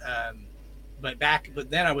Transmetropolitan. But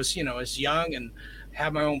then I was, you know, as young and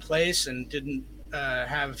had my own place and didn't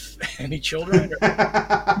have any children.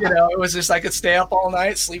 You know, it was just, I could stay up all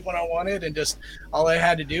night, sleep when I wanted, and just all I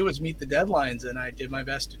had to do was meet the deadlines, and I did my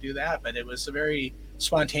best to do that. But it was a very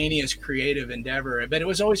spontaneous creative endeavor. But it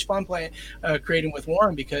was always fun creating with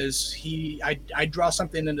Warren, because I draw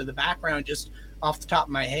something into the background just off the top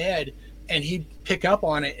of my head, and he'd pick up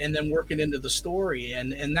on it and then work it into the story.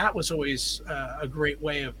 And that was always a great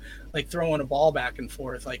way of like throwing a ball back and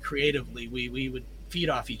forth, like creatively. We would feed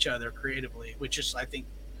off each other creatively, which is, I think,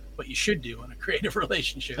 what you should do in a creative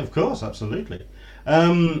relationship. Of course, absolutely.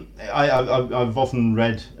 I've often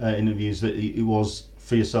read interviews that it was,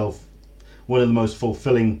 for yourself, one of the most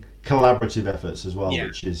fulfilling collaborative efforts as well,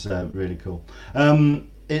 which is really cool.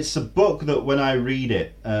 It's a book that when I read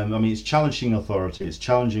it, it's challenging authority, it's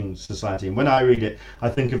challenging society. And when I read it, I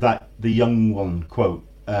think of the young one quote,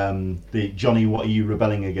 the Johnny, what are you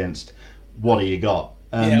rebelling against? What do you got?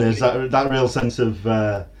 And there's that real sense of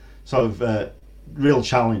real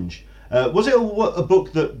challenge. Was it a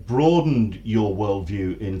book that broadened your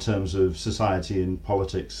worldview in terms of society and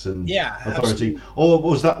politics and authority? Absolutely. Or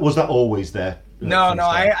was that always there? No.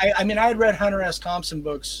 I had read Hunter S. Thompson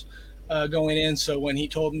books going in, so when he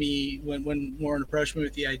told me, when Warren approached me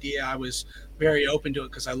with the idea, I was very open to it,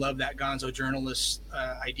 because I love that gonzo journalist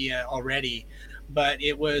idea already. But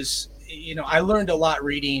it was, I learned a lot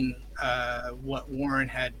reading what Warren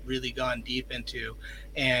had really gone deep into,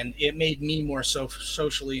 and it made me more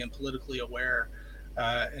socially and politically aware.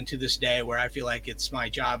 And to this day, where I feel like it's my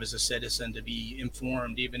job as a citizen to be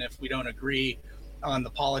informed, even if we don't agree on the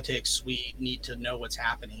politics, we need to know what's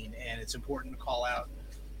happening, and it's important to call out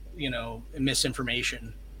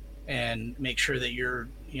misinformation and make sure that you're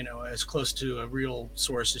as close to a real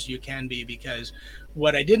source as you can be. Because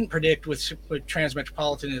what I didn't predict with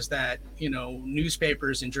Transmetropolitan is that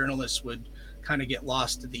newspapers and journalists would kind of get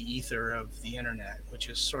lost to the ether of the internet, which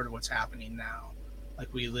is sort of what's happening now.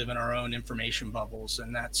 Like, we live in our own information bubbles,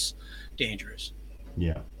 and that's dangerous.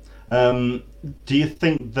 Yeah. Do you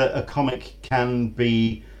think that a comic can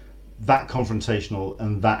be that confrontational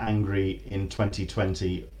and that angry in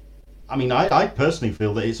 2020? I mean, I personally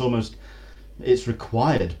feel that it's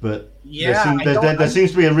required, but there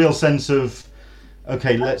seems to be a real sense of,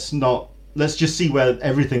 okay, let's just see where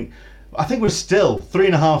everything. I think we're still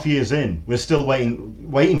 3.5 years in. We're still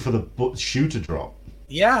waiting for the shoe to drop.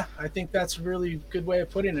 Yeah, I think that's a really good way of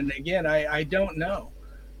putting it. And again, I don't know,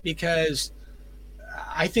 because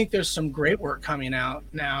I think there's some great work coming out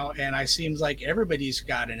now, and it seems like everybody's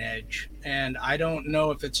got an edge. And I don't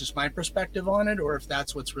know if it's just my perspective on it or if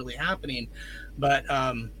that's what's really happening. But,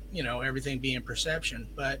 everything being perception.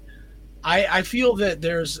 But I feel that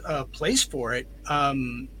there's a place for it.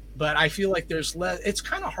 But I feel like it's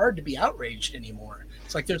kind of hard to be outraged anymore.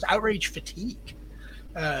 It's like there's outrage fatigue.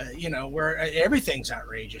 Where everything's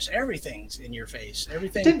outrageous, everything's in your face,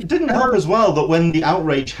 everything. Didn't help as well that when the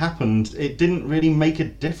outrage happened, it didn't really make a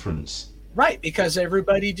difference. Right, because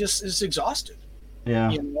everybody just is exhausted.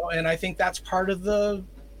 Yeah. And I think that's part of the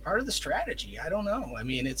strategy. I don't know. I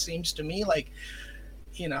mean, it seems to me like,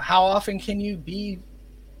 how often can you be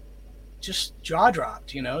just jaw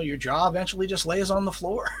dropped? Your jaw eventually just lays on the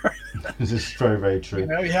floor. This is very, very true.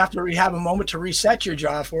 You have to have a moment to reset your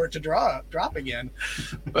jaw for it to drop again.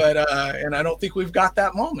 But and I don't think we've got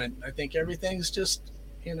that moment. I think everything's just,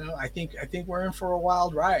 I think we're in for a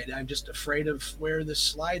wild ride. I'm just afraid of where this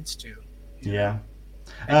slides to. Yeah.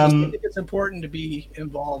 I think it's important to be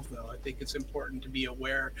involved, though. I think it's important to be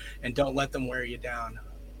aware and don't let them wear you down.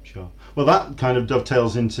 Sure. Well, that kind of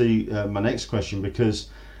dovetails into my next question, because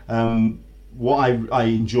what I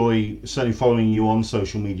enjoy certainly following you on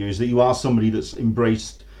social media is that you are somebody that's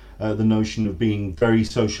embraced the notion of being very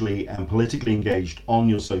socially and politically engaged on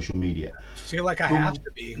your social media. I feel like I have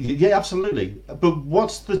to be. Yeah, absolutely. But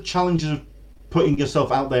what's the challenges of putting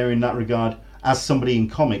yourself out there in that regard as somebody in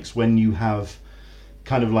comics when you have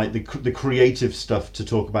kind of like the creative stuff to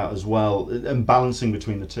talk about as well, and balancing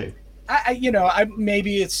between the two?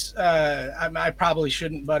 Maybe it's I probably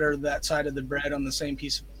shouldn't butter that side of the bread on the same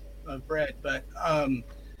piece of bread, but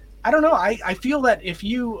I don't know. I feel that if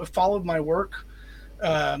you followed my work,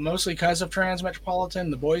 mostly because of Transmetropolitan,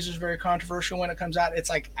 The Boys is very controversial when it comes out. It's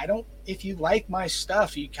like, if you like my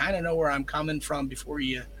stuff, you kind of know where I'm coming from before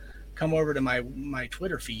you come over to my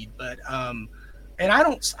Twitter feed. But and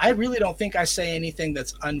I really don't think I say anything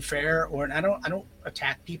that's unfair, or I don't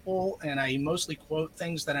attack people, and I mostly quote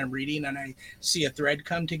things that I'm reading, and I see a thread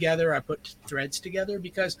come together. I put threads together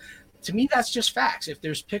because to me, that's just facts. If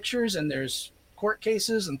there's pictures and there's court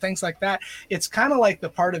cases and things like that, it's kind of like the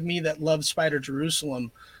part of me that loves Spider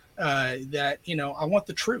Jerusalem, that, I want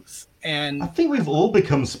the truth. And I think we've all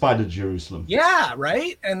become Spider Jerusalem. Yeah,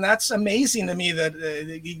 right? And that's amazing to me that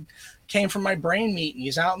he came from my brain meat and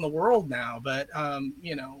he's out in the world now. But, and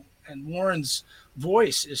Warren's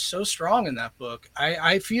voice is so strong in that book.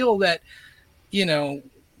 I feel that you know,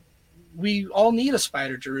 we all need a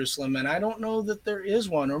Spider Jerusalem, and I don't know that there is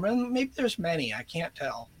one, or maybe there's many. I can't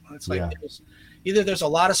tell. It's like either there's a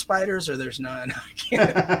lot of spiders or there's none. I can't.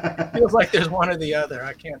 It feels like there's one or the other.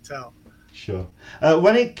 I can't tell. Sure.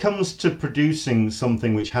 When it comes to producing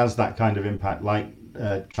something which has that kind of impact, like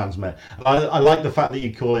Transmet, I like the fact that you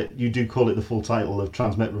do call it the full title of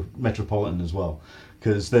Transmet Metropolitan as well,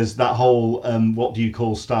 because there's that whole what do you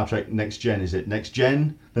call Star Trek Next Gen? Is it Next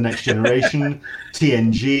Gen, the Next Generation,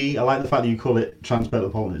 TNG? I like the fact that you call it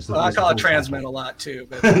Transmetropolitan. I call it Transmet a lot too.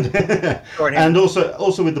 But and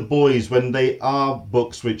also with the boys, when they are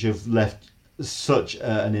books which have left such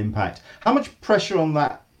an impact, how much pressure on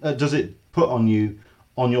that does it put on you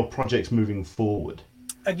on your projects moving forward?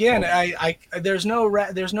 Again, I there's no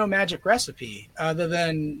magic recipe other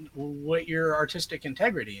than what your artistic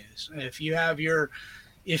integrity is. If you have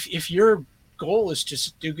if your goal is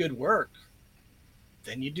just do good work,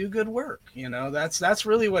 then you do good work. You know, that's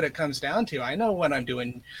really what it comes down to. I know when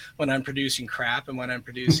I'm producing crap and when I'm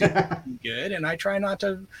producing good, and I try not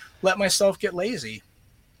to let myself get lazy.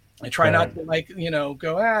 I try not to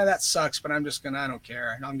go, that sucks, but I don't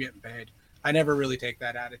care. I'm getting paid. I never really take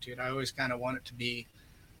that attitude. I always kind of want it to be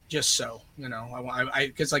just so,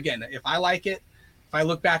 because again, if I like it, if I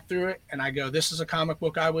look back through it and I go, this is a comic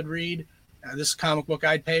book I would read, this is a comic book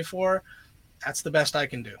I'd pay for, that's the best I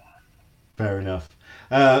can do. Fair enough.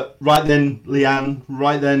 Right then, Leanne.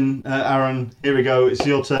 Right then, Aaron. Here we go. It's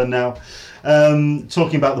your turn now.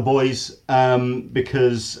 Talking about The Boys,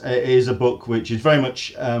 because it is a book which is very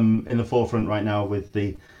much in the forefront right now with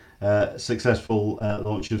the successful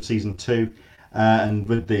launch of season 2 and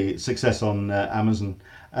with the success on Amazon.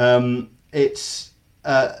 It's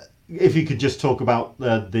if you could just talk about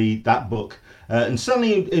that book, and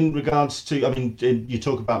certainly in regards to, you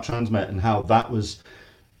talk about Transmet and how that was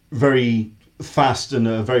very fast and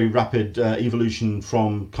a very rapid evolution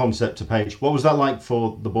from concept to page. What was that like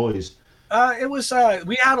for The Boys? It was.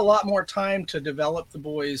 We had a lot more time to develop The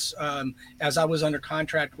Boys, as I was under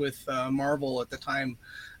contract with Marvel at the time.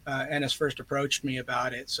 Ennis first approached me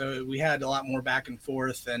about it, so we had a lot more back and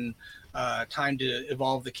forth and time to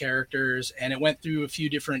evolve the characters, and it went through a few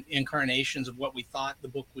different incarnations of what we thought the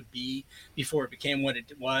book would be before it became what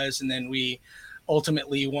it was, and then we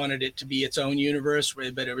ultimately wanted it to be its own universe,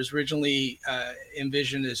 but it was originally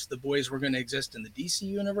envisioned as The Boys were going to exist in the DC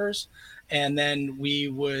universe, and then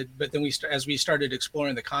as we started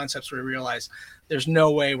exploring the concepts, we realized there's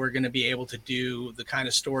no way we're going to be able to do the kind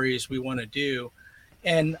of stories we want to do.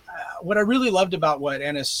 And what I really loved about what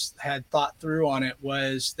Ennis had thought through on it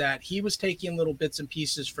was that he was taking little bits and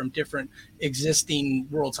pieces from different existing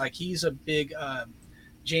worlds. Like he's a big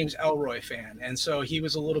James Ellroy fan, and so he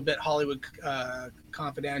was a little bit Hollywood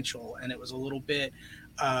Confidential, and it was a little bit,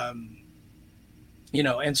 and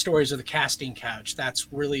Stories of the Casting Couch.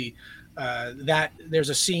 That's really that. There's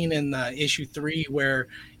a scene in issue 3 where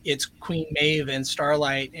it's Queen Maeve and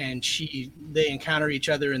Starlight, and they encounter each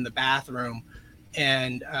other in the bathroom.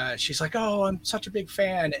 And she's like, "Oh, I'm such a big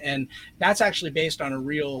fan," and that's actually based on a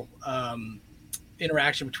real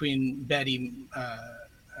interaction between Betty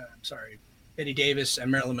Davis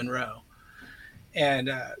and Marilyn Monroe. And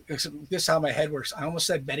this is how my head works. I almost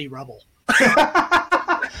said Betty Rubble.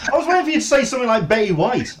 I was waiting for you to say something like Betty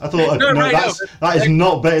White. I thought, that is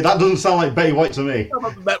not Betty. That doesn't sound like Betty White to me.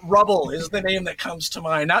 But Rubble is the name that comes to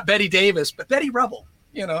mind. Not Betty Davis, but Betty Rubble.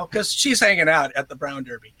 Because she's hanging out at the Brown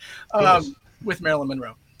Derby. With Marilyn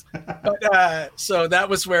Monroe. But so that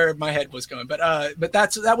was where my head was going. But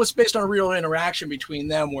that was based on a real interaction between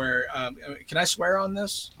them where can I swear on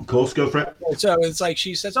this? Of course, go for it. So it's like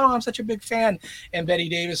she says, "Oh, I'm such a big fan," and Betty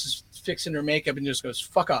Davis is fixing her makeup and just goes,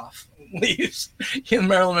 "Fuck off." Leaves. And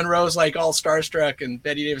Marilyn Monroe's like all starstruck, and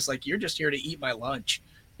Betty Davis like, "You're just here to eat my lunch,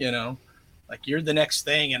 like you're the next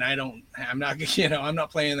thing, and I'm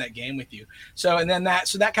not playing that game with you." So and then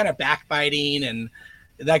that kind of backbiting and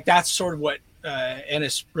like that's sort of what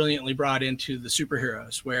Ennis brilliantly brought into the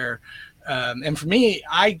superheroes, where and for me,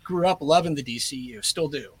 I grew up loving the DCU, still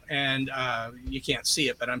do, and you can't see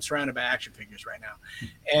it, but I'm surrounded by action figures right now.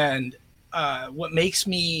 And what makes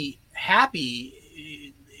me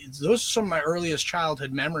happy is those are some of my earliest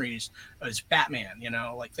childhood memories is Batman,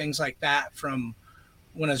 like things like that from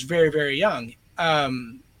when I was very, very young.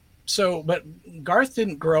 But Garth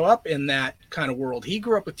didn't grow up in that kind of world. He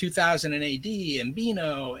grew up with 2000 and AD and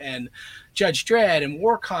Beano and Judge Dredd and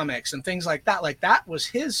War Comics and things like that. Like that was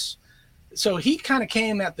his. So he kind of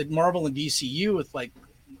came at the Marvel and DCU with like,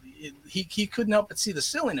 he couldn't help but see the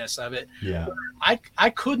silliness of it. Yeah. I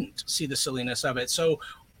couldn't see the silliness of it. So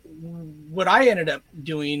what I ended up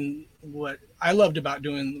doing, what I loved about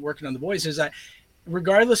working on The Boys is that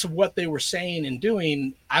regardless of what they were saying and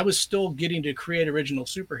doing, I was still getting to create original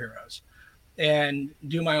superheroes and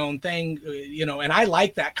do my own thing, and I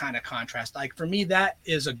like that kind of contrast. Like for me, that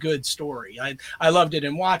is a good story. I loved it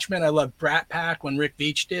in Watchmen. I loved Brat Pack when Rick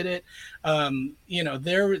Veitch did it.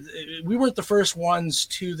 We weren't the first ones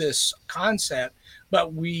to this concept,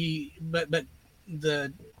 but the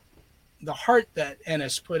heart that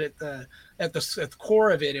Ennis put at the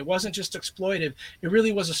core of it, it wasn't just exploitive. It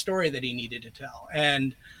really was a story that he needed to tell.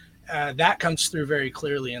 And that comes through very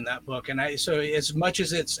clearly in that book. And so as much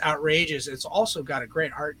as it's outrageous, it's also got a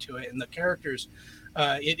great heart to it. And the characters,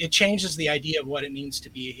 it changes the idea of what it means to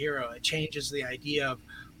be a hero. It changes the idea of,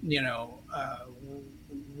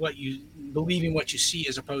 what you believing what you see,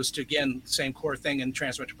 as opposed to, again, same core thing in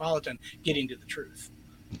Transmetropolitan, getting to the truth.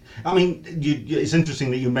 I mean, it's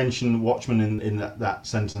interesting that you mentioned Watchmen in that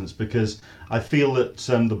sentence, because I feel that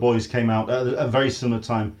The Boys came out at a very similar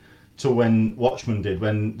time to when Watchmen did,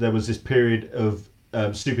 when there was this period of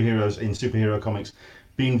superheroes in superhero comics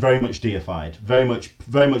being very much deified, very much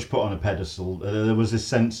put on a pedestal. There was this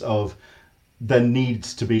sense of there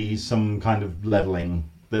needs to be some kind of leveling,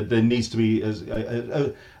 that there needs to be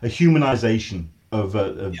a humanization of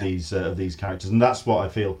these characters, and that's what I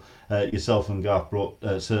feel yourself and Garth brought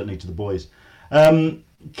certainly to The Boys. Can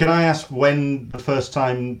I ask when the first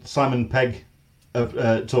time Simon Pegg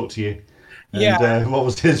talked to you? And what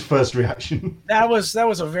was his first reaction? That was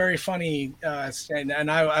a very funny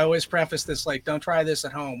and I always preface this like, don't try this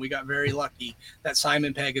at home. We got very lucky that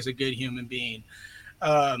Simon Pegg is a good human being.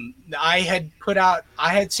 I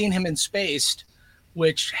had seen him in Spaced,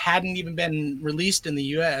 which hadn't even been released in the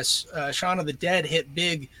US. Shaun of the Dead hit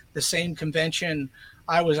big the same convention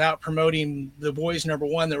I was out promoting The Boys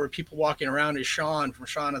 #1. There were people walking around as Shaun from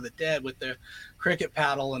Shaun of the Dead with the cricket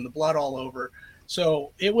paddle and the blood all over.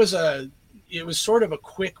 So it was sort of a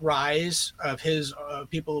quick rise of his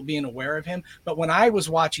people being aware of him. But when I was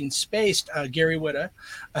watching Spaced, Gary Whitta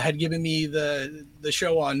had given me the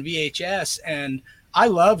show on VHS, and I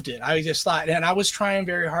loved it. I just thought, and I was trying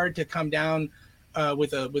very hard to come down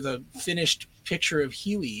with a finished picture of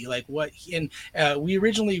Huey, like what. And we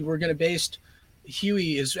originally were going to base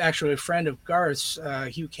Huey is actually a friend of Garth's.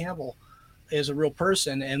 Hugh Campbell is a real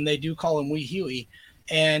person, and they do call him Wee Huey.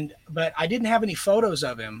 But I didn't have any photos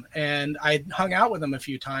of him, and I hung out with him a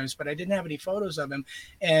few times, but I didn't have any photos of him.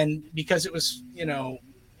 And because it was,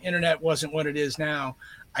 internet wasn't what it is now,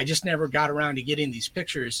 I just never got around to getting these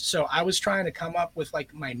pictures. So I was trying to come up with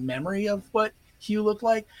like my memory of what Hugh looked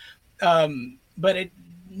like. But it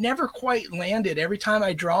never quite landed. Every time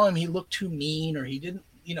I draw him, he looked too mean, or he didn't,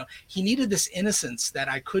 he needed this innocence that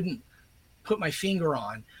I couldn't put my finger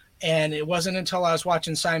on. And it wasn't until I was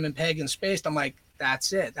watching Simon Pegg in Spaced, I'm like,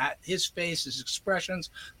 that's it. That his face, his expressions,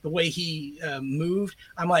 the way he moved.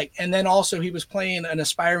 I'm like, and then also he was playing an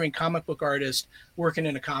aspiring comic book artist working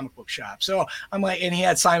in a comic book shop. So I'm like, and he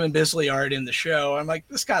had Simon Bisley art in the show. I'm like,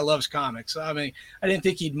 this guy loves comics. I mean, I didn't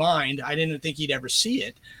think he'd mind. I didn't think he'd ever see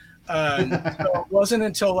it. So it wasn't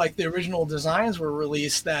until like the original designs were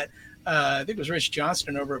released that I think it was Rich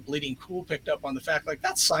Johnston over at Bleeding Cool picked up on the fact, like,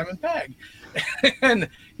 that's Simon Pegg. And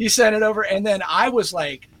he sent it over. And then I was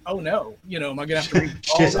like, oh no, am I going to have to read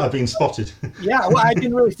shit, I've been spotted. Yeah, well, I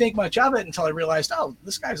didn't really think much of it until I realized, oh,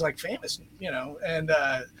 this guy's like famous, and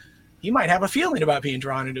he might have a feeling about being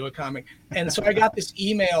drawn into a comic. And so I got this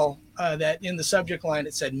email that in the subject line,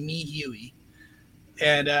 it said, me, Huey.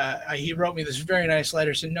 And he wrote me this very nice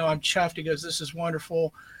letter, said, no, I'm chuffed. He goes, this is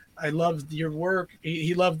wonderful. I loved your work.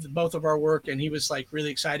 He loved both of our work, and he was like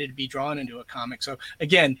really excited to be drawn into a comic. So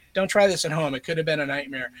again, don't try this at home. It could have been a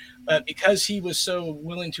nightmare, but because he was so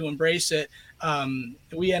willing to embrace it,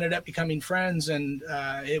 we ended up becoming friends, and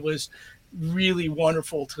it was really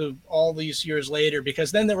wonderful to all these years later,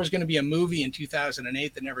 because then there was going to be a movie in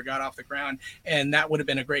 2008 that never got off the ground, and that would have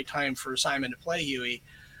been a great time for Simon to play Huey.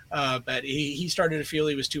 But he started to feel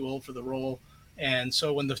he was too old for the role. And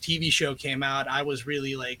so when the TV show came out, I was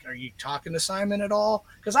really like, are you talking to Simon at all?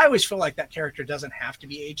 Because I always feel like that character doesn't have to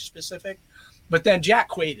be age specific. But then Jack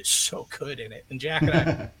Quaid is so good in it. And Jack and I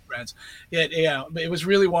are friends. It was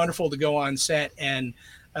really wonderful to go on set and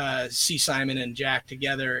see Simon and Jack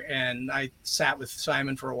together. And I sat with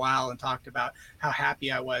Simon for a while and talked about how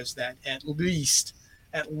happy I was that at least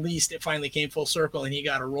it finally came full circle and he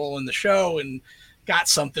got a role in the show and got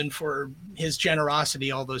something for his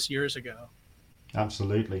generosity all those years ago.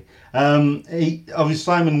 Absolutely. Obviously,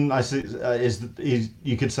 Simon,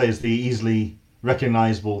 you could say, is the easily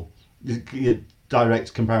recognisable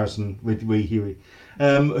direct comparison with Wee Huey.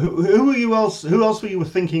 Who else were you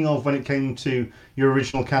thinking of when it came to your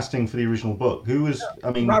original casting for the original book? Who was?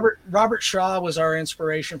 I mean, Robert Shaw was our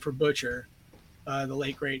inspiration for Butcher. the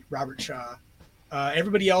late great Robert Shaw.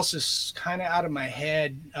 Everybody else is kind of out of my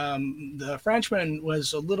head. The Frenchman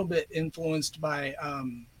was a little bit influenced by,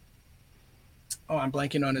 I'm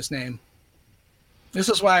blanking on his name. This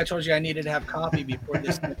is why I told you I needed to have coffee before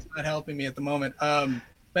this. It's not helping me at the moment.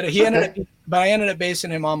 But I ended up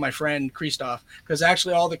basing him on my friend Christoph, because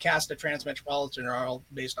actually all the cast of Transmetropolitan are all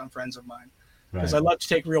based on friends of mine. Because I love to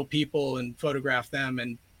take real people and photograph them,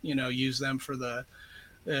 and use them for the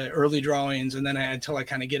early drawings, and then until I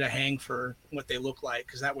kind of get a hang for what they look like,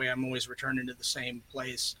 because that way I'm always returning to the same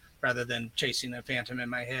place rather than chasing a phantom in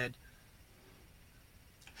my head.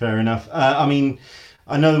 Fair enough. I mean,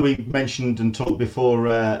 I know that we mentioned and talked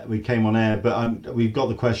before we came on air, but we've got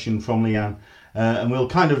the question from Leanne, and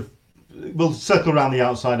we'll circle around the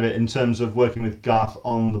outside of it in terms of working with Garth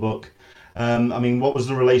on the book. I mean, what was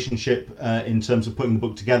the relationship in terms of putting the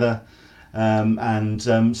book together? And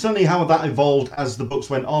certainly how that evolved as the books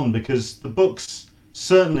went on, because the books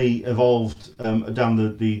certainly evolved down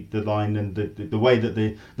the line, and the way that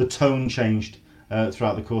the tone changed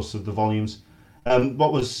throughout the course of the volumes.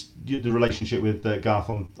 What was the relationship with Garth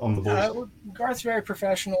on the board? Garth's very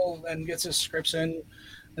professional and gets his scripts in,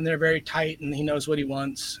 and they're very tight, and he knows what he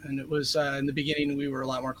wants. And it was in the beginning we were a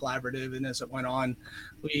lot more collaborative, and as it went on,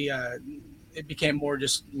 it became more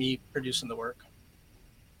just me producing the work.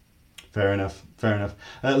 Fair enough.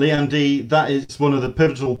 Leanne D, that is one of the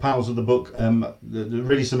pivotal panels of the book that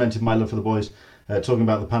really cemented my love for the boys. Talking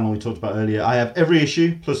about the panel we talked about earlier, I have every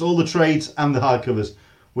issue, plus all the trades and the hardcovers.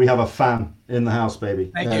 We have a fan in the house, baby.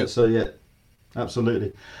 Thank you. So, yeah,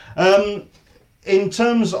 absolutely. In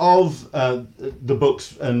terms of the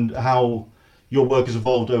books and how your work has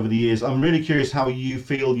evolved over the years, I'm really curious how you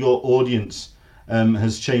feel your audience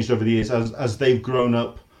has changed over the years as they've grown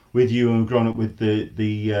up with you and grown up with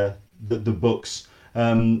the books.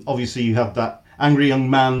 Obviously, you have that angry young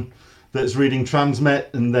man that's reading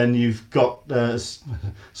Transmet, and then you've got a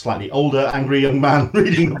slightly older angry young man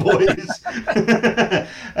reading the boys.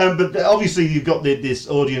 But obviously, you've got this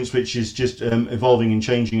audience which is just evolving and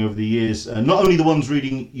changing over the years. Not only the ones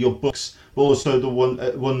reading your books, but also the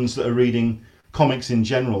ones that are reading comics in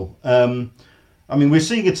general. I mean, we're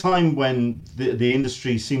seeing a time when the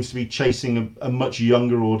industry seems to be chasing a much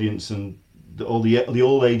younger audience, and all the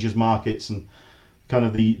all ages markets and kind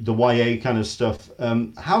of the YA kind of stuff.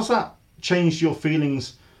 How's that changed your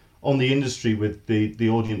feelings on the industry with the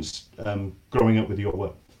audience growing up with your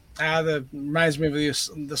work? That reminds me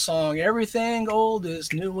of the song "Everything Old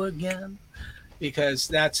Is New Again," because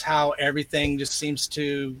that's how everything just seems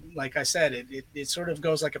to, like I said, it sort of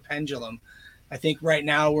goes like a pendulum. I think right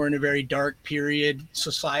now we're in a very dark period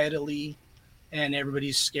societally, and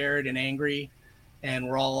everybody's scared and angry, and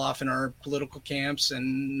we're all off in our political camps,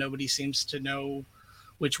 and nobody seems to know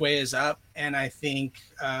which way is up. And I think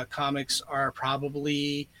comics are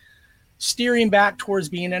probably steering back towards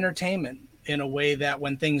being entertainment in a way that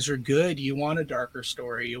when things are good, you want a darker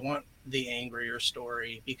story, you want the angrier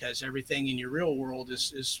story, because everything in your real world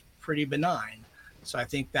is pretty benign. So I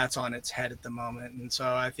think that's on its head at the moment. And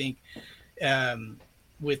so I think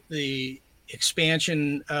with the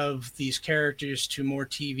expansion of these characters to more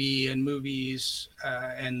TV and movies,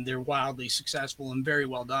 and they're wildly successful and very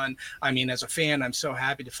well done. I mean, as a fan, I'm so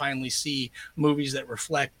happy to finally see movies that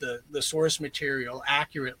reflect the source material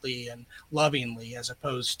accurately and lovingly, as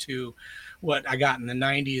opposed to what I got in the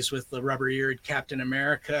 90s with the rubber-eared Captain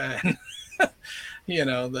America. And,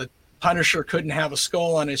 the Punisher couldn't have a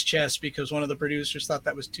skull on his chest because one of the producers thought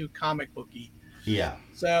that was too comic booky. Yeah.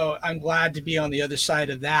 So I'm glad to be on the other side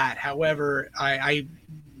of that. However, I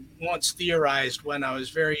once theorized when I was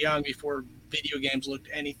very young, before video games looked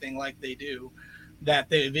anything like they do, that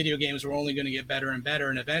the video games were only going to get better and better.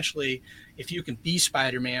 And eventually, if you can be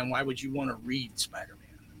Spider-Man, why would you want to read Spider-Man?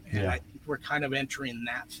 And I think we're kind of entering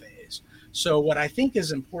that phase. So what I think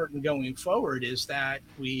is important going forward is that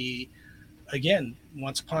again,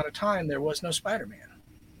 once upon a time, there was no Spider-Man.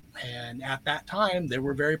 And at that time, there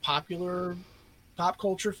were very popular pop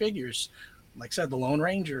culture figures. Like I said, the Lone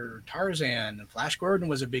Ranger, Tarzan, and Flash Gordon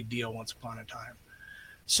was a big deal once upon a time.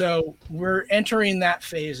 So we're entering that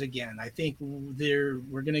phase again. I think we're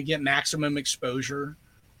going to get maximum exposure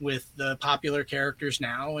with the popular characters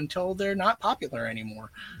now until they're not popular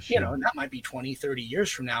anymore. Sure. That might be 20, 30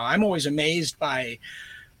 years from now. I'm always amazed by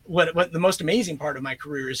what the most amazing part of my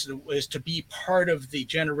career is to be part of the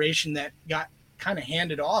generation that got kind of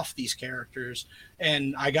handed off these characters,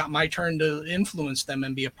 and I got my turn to influence them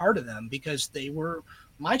and be a part of them, because they were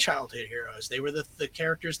my childhood heroes. They were the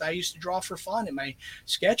characters that I used to draw for fun in my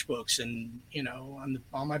sketchbooks and, you know,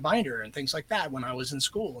 on my binder and things like that when I was in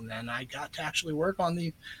school. And then I got to actually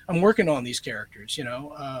I'm working on these characters, you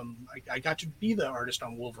know. I got to be the artist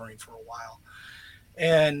on Wolverine for a while.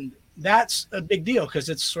 And that's a big deal because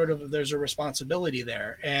it's sort of, there's a responsibility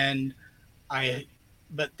there.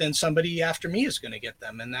 But then somebody after me is going to get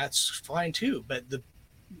them, and that's fine too. But the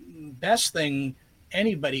best thing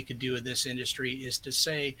anybody could do in this industry is to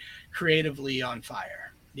stay creatively on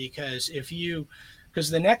fire, because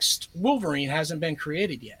the next Wolverine hasn't been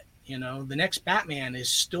created yet. You know, the next Batman is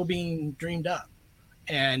still being dreamed up,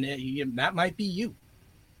 and that might be you.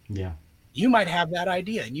 Yeah. You might have that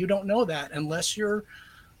idea, and you don't know that unless you're,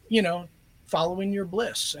 you know, following your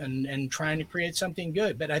bliss and trying to create something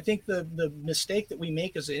good. But I think the mistake that we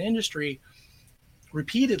make as an industry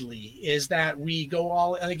repeatedly is that we go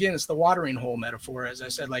all, and again, it's the watering hole metaphor. As I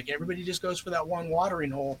said, like everybody just goes for that one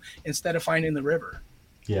watering hole instead of finding the river.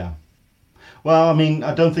 Yeah. Well, I mean,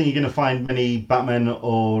 I don't think you're going to find many Batman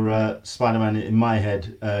or Spider-Man in my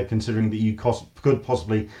head, considering that you could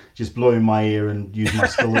possibly just blow in my ear and use my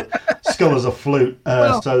skull as a flute.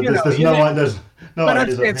 So there's no ideas.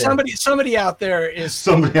 Somebody out there is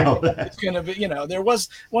somebody out there. It's going to be, you know, there was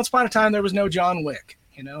once upon a time there was no John Wick.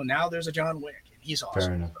 You know, now there's a John Wick. He's awesome.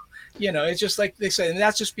 Fair enough. You know, it's just like they say, and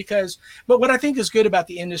that's just because. But what I think is good about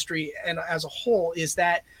the industry and as a whole is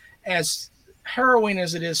that, as harrowing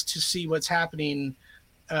as it is to see what's happening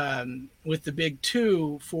with the big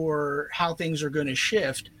two for how things are going to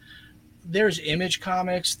shift, there's Image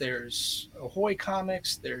Comics, there's Ahoy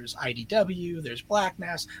Comics, there's IDW, there's Black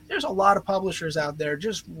Mass. There's a lot of publishers out there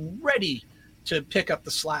just ready to pick up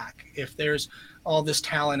the slack. If there's all this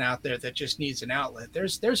talent out there that just needs an outlet,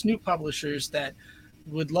 there's new publishers that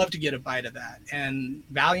would love to get a bite of that. And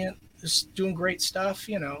Valiant is doing great stuff.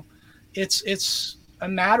 You know, it's a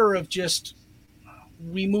matter of just,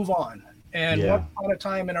 we move on. And once upon a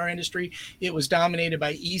time in our industry, it was dominated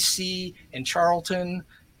by EC and Charlton,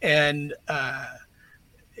 and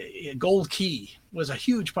Gold Key was a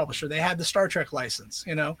huge publisher. They had the Star Trek license.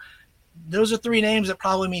 You know, those are three names that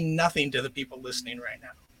probably mean nothing to the people listening right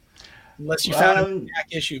now, unless you found back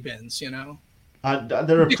issue bins. You know,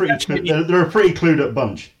 they're a pretty clued up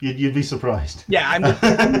bunch. You'd be surprised. Yeah, I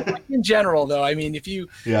mean, in general, though, I mean, if you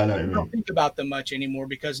don't think about them much anymore,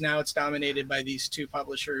 because now it's dominated by these two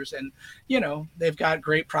publishers, and you know they've got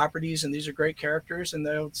great properties, and these are great characters, and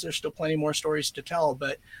there's still plenty more stories to tell.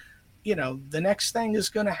 But you know, the next thing is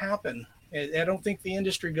going to happen. I don't think the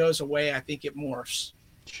industry goes away. I think it morphs.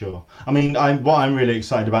 Sure. I mean, what I'm really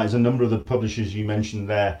excited about is a number of the publishers you mentioned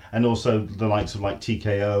there, and also the likes of like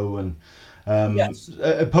TKO and.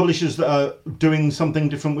 Publishers that are doing something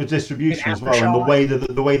different with distribution as well, and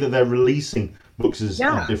the way that they're releasing books is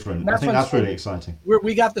different. I think that's really exciting.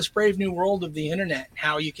 We got this brave new world of the internet,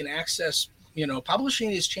 how you can access, you know,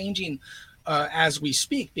 publishing is changing as we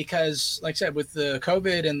speak, because like I said, with the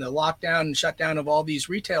COVID and the lockdown and shutdown of all these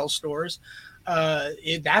retail stores,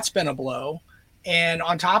 that's been a blow. And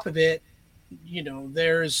on top of it, you know,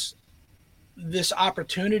 there's this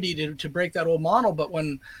opportunity to break that old model. But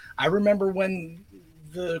I remember when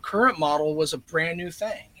the current model was a brand new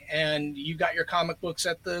thing, and you got your comic books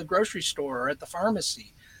at the grocery store or at the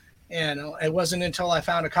pharmacy. And it wasn't until I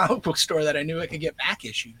found a comic book store that I knew I could get back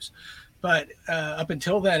issues. But up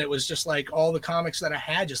until then, it was just like all the comics that I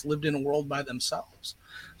had just lived in a world by themselves.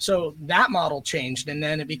 So that model changed, and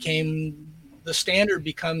then it became the standard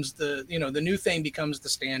becomes the new thing becomes the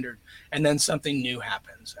standard, and then something new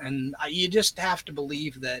happens. And you just have to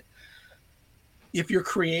believe that if you're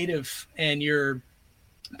creative and you're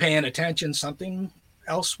paying attention, something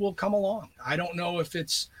else will come along. I don't know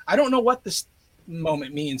what this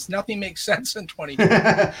moment means. Nothing makes sense in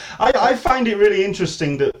 2020. I find it really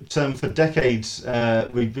interesting that for decades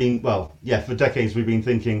we've been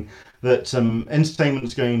thinking that entertainment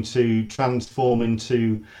is going to transform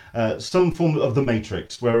into some form of the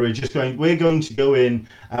Matrix, where we're going to go in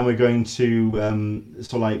and we're going to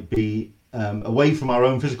sort of like be away from our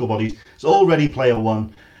own physical bodies. It's all Ready Player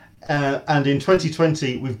One, and in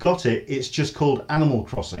 2020 we've got it. It's just called Animal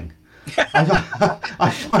Crossing. I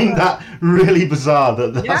find that really bizarre.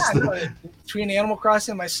 Between Animal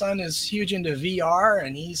Crossing, my son is huge into VR,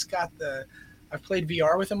 and he's got I've played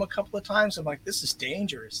VR with him a couple of times. I'm like, this is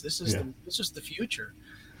dangerous. This is the future.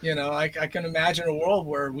 You know, I can imagine a world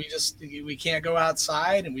where we can't go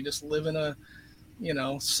outside, and we just live in a, you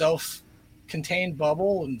know, self-contained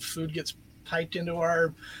bubble, and food gets piped into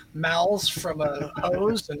our mouths from a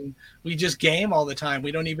hose, and we just game all the time.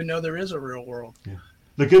 We don't even know there is a real world. Yeah.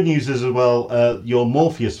 The good news is as well, your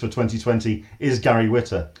Morpheus for 2020 is Gary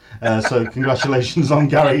Whitta. So congratulations on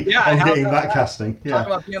Gary on getting that casting. Yeah. Talk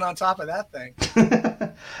about being on top of that thing.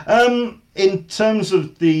 In terms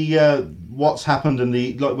of the what's happened and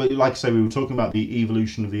the like I say, we were talking about the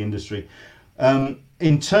evolution of the industry.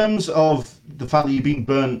 In terms of the fact that you've been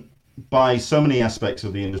burnt by so many aspects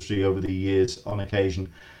of the industry over the years on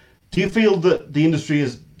occasion, do you feel that the industry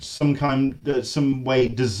is some way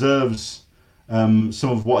deserves some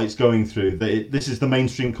of what it's going through? This is the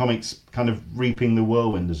mainstream comics kind of reaping the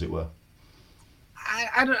whirlwind, as it were.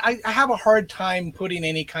 I have a hard time putting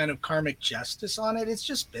any kind of karmic justice on it. It's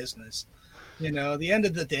just business. At the end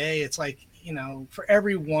of the day, it's like, for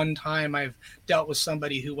every one time I've dealt with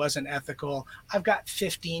somebody who wasn't ethical, I've got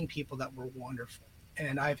 15 people that were wonderful.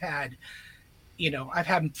 And I've had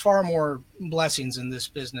far more blessings in this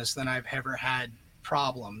business than I've ever had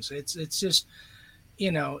problems. It's just,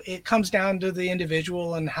 it comes down to the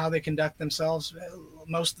individual and how they conduct themselves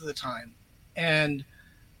most of the time. And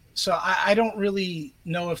so I don't really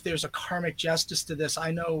know if there's a karmic justice to this. I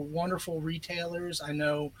know wonderful retailers. I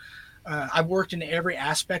know I've worked in every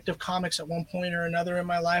aspect of comics at one point or another in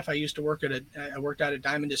my life. I used to work I worked out at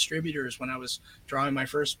Diamond Distributors when I was drawing my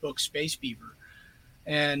first book, Space Beaver,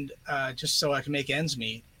 and just so I can make ends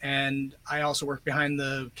meet. And I also worked behind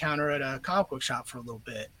the counter at a comic book shop for a little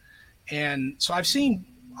bit. And so I've seen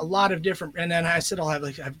a lot of different, and then I said I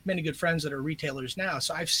have many good friends that are retailers now.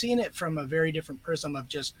 So I've seen it from a very different prism of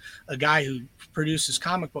just a guy who produces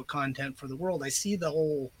comic book content for the world. I see the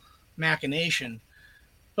whole machination,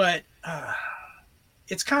 but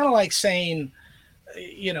it's kind of like saying,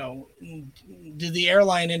 did the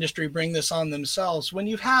airline industry bring this on themselves when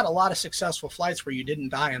you've had a lot of successful flights where you didn't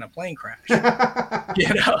die in a plane crash?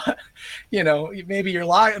 Maybe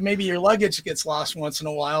your luggage gets lost once in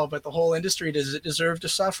a while, but the whole industry, does it deserve to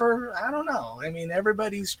suffer? I don't know. I mean,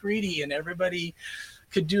 everybody's greedy and everybody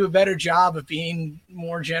could do a better job of being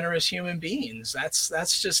more generous human beings.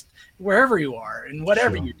 That's just wherever you are and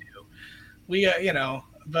whatever you do.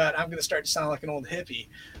 But I'm going to start to sound like an old hippie.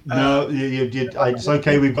 No, it's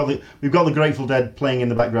okay. We've got the Grateful Dead playing in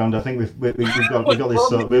the background. I think we've got this.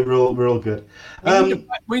 So we're all good.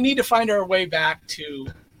 We need to find our way back to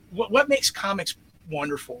what makes comics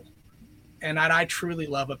wonderful, and that I truly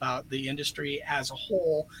love about the industry as a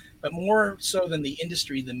whole, but more so than the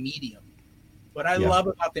industry, the medium. What I love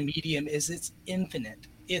about the medium is it's infinite.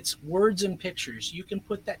 It's words and pictures. You can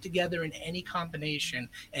put that together in any combination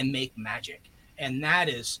and make magic. And that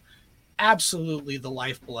is absolutely the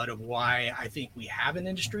lifeblood of why I think we have an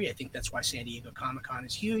industry. I think that's why San Diego Comic-Con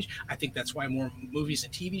is huge. I think that's why more movies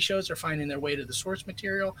and TV shows are finding their way to the source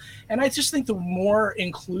material. And I just think the more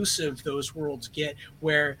inclusive those worlds get,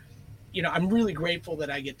 where, I'm really grateful that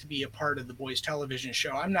I get to be a part of the Boys television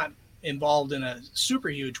show. I'm not involved in a super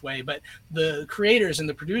huge way, but the creators and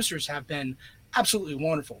the producers have been absolutely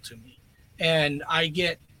wonderful to me. And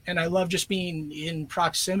I love just being in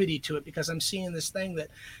proximity to it, because I'm seeing this thing that,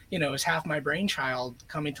 is half my brainchild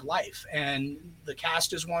coming to life. And the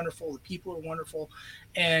cast is wonderful. The people are wonderful.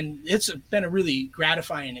 And it's been a really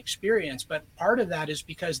gratifying experience. But part of that is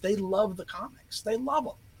because they love the comics. They love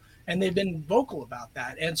them. And they've been vocal about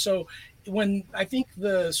that. And so when I think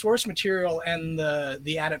the source material and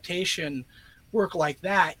the adaptation work like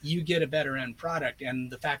that, you get a better end product.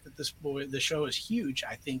 And the fact that the show is huge,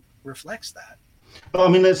 I think, reflects that. Well, I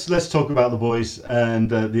mean, let's talk about The Boys and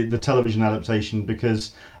the television adaptation,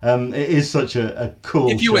 because it is such a cool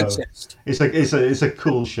show. If you insist. It's a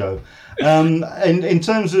cool show. In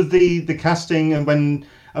terms of the casting, and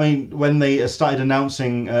when they started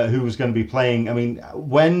announcing who was going to be playing,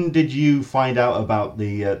 when did you find out about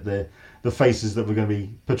the faces that were going to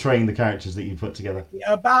be portraying the characters that you put together?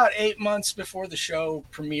 About 8 months before the show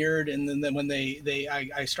premiered, and then when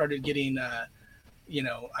I started getting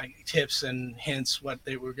tips and hints what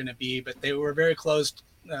they were going to be, but they were very closed,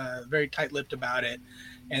 very tight-lipped about it.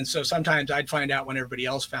 And so sometimes I'd find out when everybody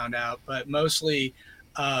else found out, but mostly,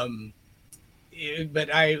 the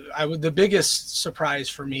biggest surprise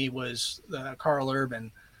for me was Carl Urban,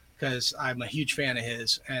 because I'm a huge fan of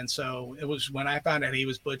his. And so it was when I found out he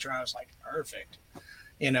was Butcher, I was like, perfect.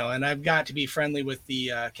 And I've got to be friendly with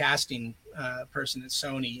the casting person at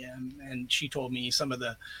Sony, and she told me some of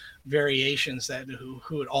the variations that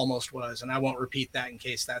who it almost was, and I won't repeat that in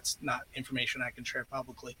case that's not information I can share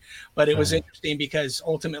publicly. But it was interesting, because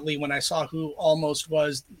ultimately when I saw who almost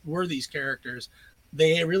were these characters,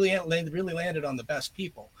 they really landed on the best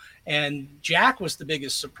people. And Jack was the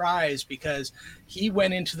biggest surprise, because he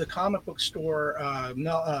went into the comic book store,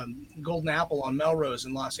 Golden Apple on Melrose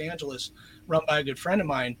in Los Angeles, run by a good friend of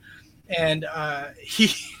mine. And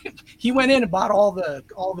he he went in and bought all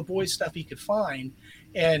the boys stuff he could find.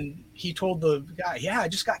 And he told the guy, yeah, I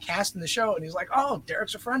just got cast in the show. And he's like, oh,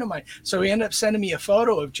 Derek's a friend of mine. So he ended up sending me a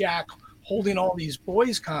photo of Jack holding all these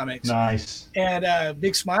boys comics. Nice. And a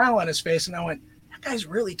big smile on his face. And I went, that guy's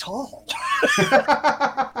really tall.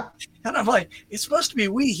 And I'm like, it's supposed to be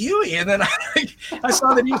wee Huey. And then I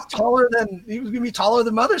saw that he was going to be taller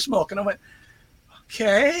than Mother Smoke. And I went,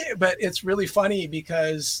 okay. But it's really funny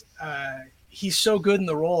because he's so good in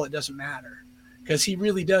the role, it doesn't matter. Because he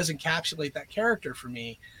really does encapsulate that character for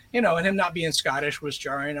me, and him not being Scottish was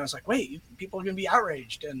jarring. I was like, wait, people are going to be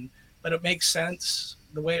outraged, but it makes sense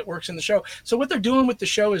the way it works in the show. So what they're doing with the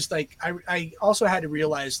show is like, I also had to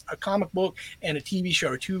realize a comic book and a TV show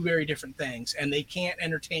are two very different things, and they can't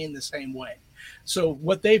entertain the same way. So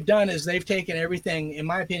what they've done is they've taken everything, in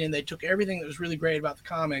my opinion, they took everything that was really great about the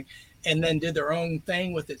comic and then did their own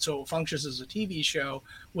thing with it, so it functions as a TV show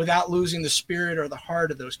without losing the spirit or the heart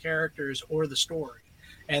of those characters or the story.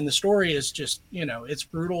 And the story is just, it's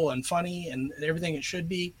brutal and funny and everything it should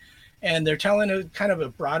be. And they're telling a kind of a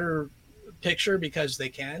broader picture because they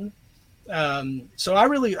can. So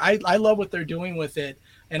I love what they're doing with it.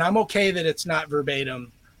 And I'm okay that it's not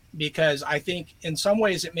verbatim, because I think in some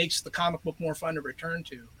ways it makes the comic book more fun to return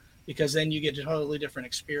to, because then you get a totally different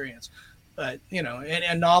experience. But, and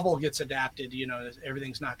a novel gets adapted,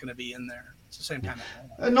 everything's not going to be in there. It's the same kind of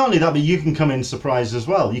thing. Not only that, but you can come in surprised as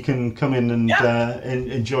well. You can come in and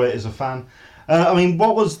enjoy it as a fan.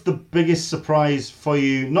 What was the biggest surprise for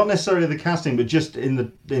you? Not necessarily the casting, but just in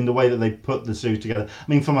the way that they put the series together.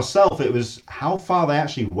 For myself, it was how far they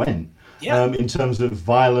actually went in terms of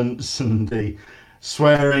violence and the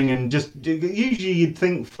swearing, and just usually you'd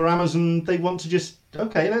think for Amazon they want to just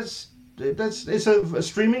it's a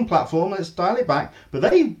streaming platform. Let's dial it back, but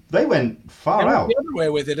they went far out. The other way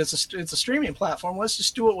with it, it's a streaming platform. Let's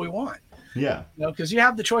just do what we want. Yeah, because you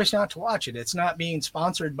have the choice not to watch it. It's not being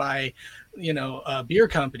sponsored by, a beer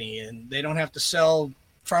company, and they don't have to sell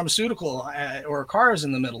pharmaceutical or cars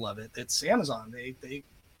in the middle of it. It's Amazon. They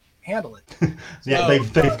handle it. Yeah, so,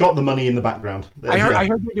 they've got the money in the background. I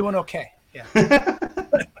heard they're doing okay. Yeah.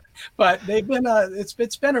 But they've been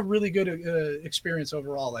it's been a really good experience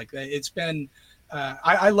overall. Like it's been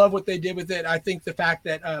I love what they did with it. I think the fact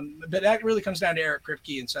that but that really comes down to Eric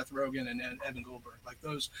Kripke and Seth Rogen and Evan Goldberg. Like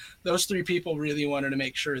those three people really wanted to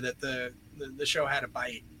make sure that the show had a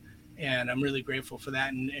bite, and I'm really grateful for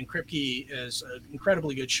that. And Kripke is an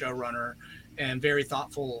incredibly good showrunner and very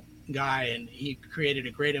thoughtful guy, and he created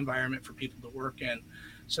a great environment for people to work in.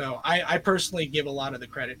 So I personally give a lot of the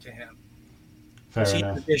credit to him. Fair enough. He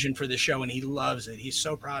has a vision for the show, and he loves it. He's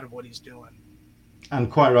so proud of what he's doing.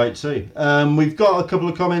 And quite right too. We've got a couple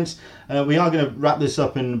of comments. We are going to wrap this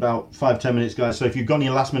up in about 5-10 minutes, guys. So if you've got any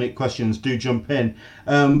last minute questions, do jump in.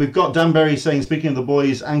 We've got Dan Berry saying, speaking of the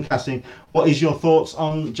boys and casting, what is your thoughts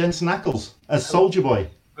on Jensen Ackles as Soldier Boy?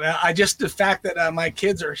 Well, the fact that my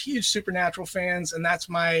kids are huge Supernatural fans, and that's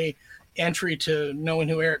my entry to knowing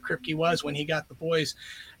who Eric Kripke was when he got the boys.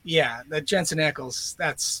 Yeah, that Jensen Ackles,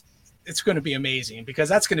 it's going to be amazing, because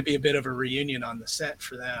that's going to be a bit of a reunion on the set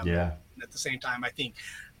for them. Yeah. And at the same time, I think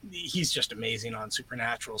he's just amazing on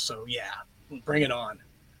Supernatural. So yeah, bring it on.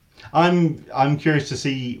 I'm curious to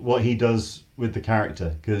see what he does with the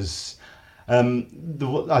character, because I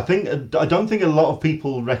don't think a lot of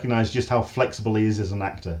people recognize just how flexible he is as an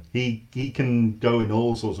actor. He can go in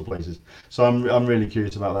all sorts of places. So I'm really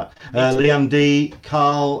curious about that. Liam D.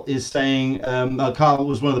 Carl is saying Carl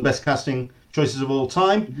was one of the best casting choices of all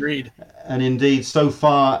time. Agreed. And indeed, so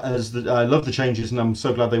far as I love the changes, and I'm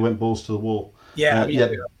so glad they went balls to the wall. Yeah,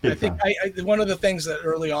 I think one of the things that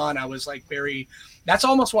early on I was like that's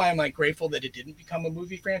almost why I'm like grateful that it didn't become a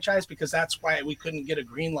movie franchise, because that's why we couldn't get a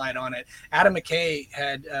green light on it. Adam McKay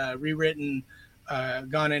had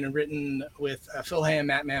gone in and written with Phil Hay and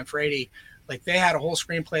Matt Manfredi. Like they had a whole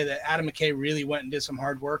screenplay that Adam McKay really went and did some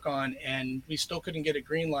hard work on, and we still couldn't get a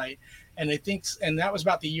green light. And that was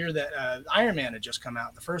about the year that Iron Man had just come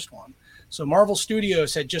out, the first one. So Marvel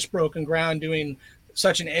Studios had just broken ground doing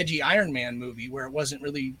such an edgy Iron Man movie where it wasn't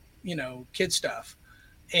really, kid stuff.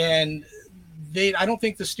 And I don't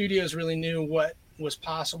think the studios really knew what was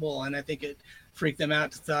possible. And I think it freaked them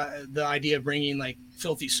out, the idea of bringing like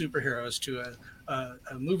filthy superheroes to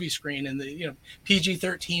a movie screen. And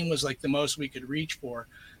PG-13 was like the most we could reach for.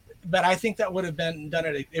 But I think that would have been done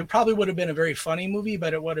it probably would have been a very funny movie,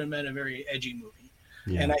 but it would have been a very edgy movie.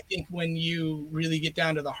 Yeah. And I think when you really get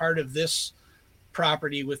down to the heart of this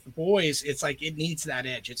property with the boys, it's like it needs that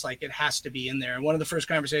edge. It's like it has to be in there. And one of the first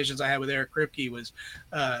conversations I had with Eric Kripke was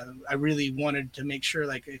I really wanted to make sure,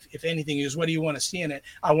 like, if anything is, what do you want to see in it?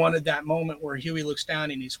 I wanted that moment where Huey looks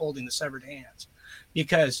down and he's holding the severed hands,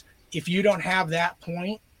 because if you don't have that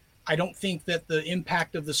point, I don't think that the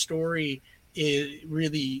impact of the story it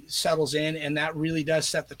really settles in, and that really does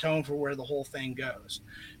set the tone for where the whole thing goes,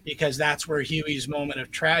 because that's where Huey's moment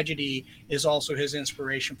of tragedy is also his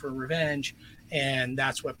inspiration for revenge, and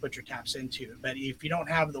that's what Butcher taps into. But if you don't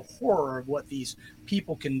have the horror of what these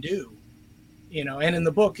people can do, and in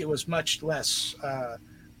the book it was much less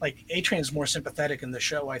like A-Train's more sympathetic in the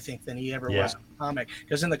show, I think, than he ever was in the comic,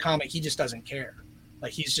 because in the comic he just doesn't care.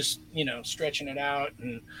 Like, he's just stretching it out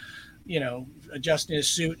and adjusting his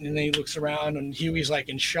suit, and then he looks around and Huey's like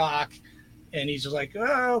in shock, and he's just like,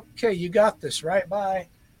 oh, okay, you got this, right? Bye.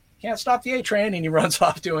 Can't stop the A-Train, and he runs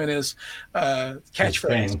off doing his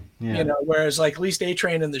catchphrase. Whereas like at least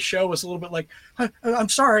A-Train in the show was a little bit like, I'm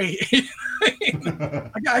sorry, I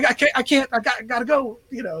gotta go.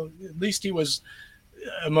 At least he was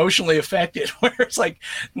emotionally affected, whereas like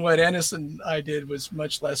what Ennis and I did was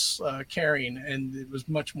much less caring, and it was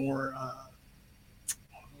much more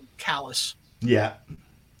callous. Yeah.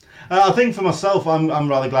 I think for myself, I'm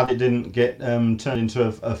rather glad it didn't get turned into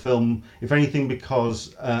a film, if anything,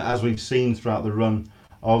 because as we've seen throughout the run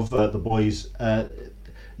of The Boys,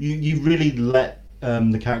 you really let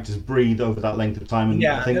the characters breathe over that length of time, and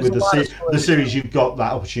I think with the series, you've got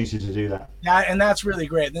that opportunity to do that. Yeah, and that's really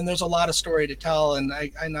great. Then there's a lot of story to tell, and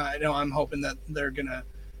I know I'm hoping that they're gonna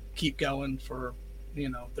keep going for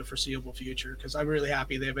the foreseeable future, because I'm really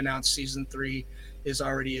happy they've announced season 3 is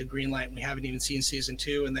already a green light. We haven't even seen season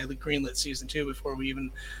 2, and they greenlit season 2 before we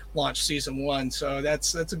even launched season 1. So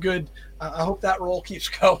that's a good. I hope that roll keeps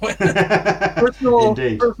going.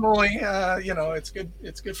 Personally, it's good.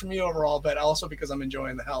 It's good for me overall, but also because I'm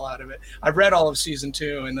enjoying the hell out of it. I've read all of season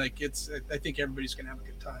 2, and like I think everybody's gonna have a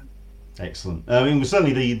good time. Excellent. I mean,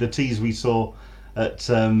 certainly the tease we saw at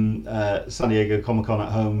San Diego Comic-Con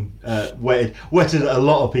at home whetted a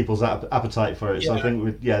lot of people's appetite for it. So I think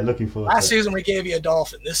we're looking forward to it. Last season we gave you a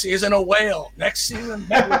dolphin. This season a whale. Next season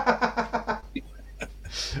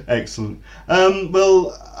Excellent.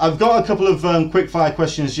 Well, I've got a couple of quick fire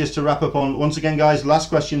questions just to wrap up on. Once again, guys, last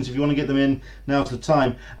questions. If you want to get them in, now's the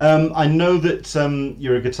time. I know that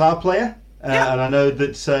you're a guitar player, and I know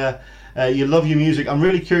that you love your music. I'm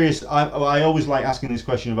really curious. I always like asking this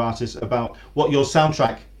question of artists about what your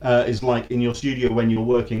soundtrack is like in your studio when you're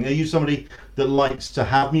working. Are you somebody that likes to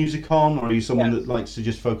have music on, or are you someone that likes to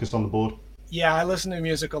just focus on the board? Yeah, I listen to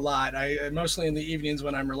music a lot. I mostly in the evenings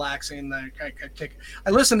when I'm relaxing. I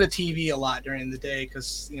listen to TV a lot during the day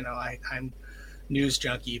because I'm news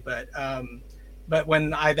junkie. But when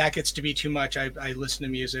that gets to be too much, I listen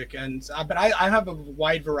to music. But I have a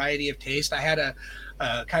wide variety of taste. I had a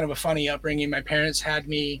kind of a funny upbringing. My parents had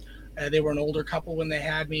me. They were an older couple when they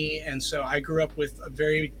had me, and so I grew up with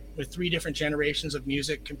 3 different generations of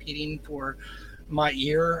music competing for my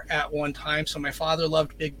ear at one time. So my father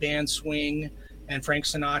loved big band swing and Frank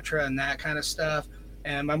Sinatra and that kind of stuff,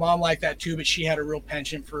 and my mom liked that too, but she had a real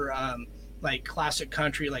penchant for like classic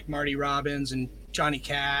country, like Marty Robbins and Johnny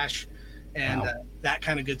Cash and that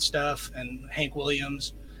kind of good stuff, and Hank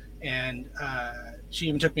Williams. And she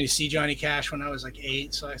even took me to see Johnny Cash when I was like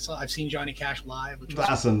 8, so I've seen Johnny Cash live, which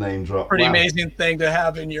was a name drop. Pretty amazing thing to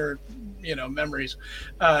have in your memories.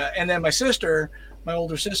 And then my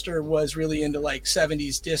older sister was really into like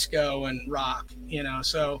 70s disco and rock,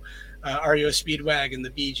 so REO Speedwagon,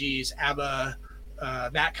 the Bee Gees, ABBA,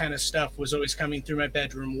 that kind of stuff was always coming through my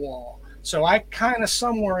bedroom wall. So I kind of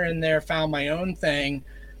somewhere in there found my own thing.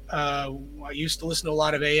 I used to listen to a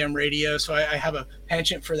lot of AM radio, so I have a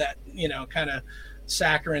penchant for that, kind of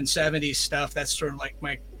saccharine 70s stuff. That's sort of like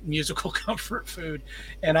my musical comfort food,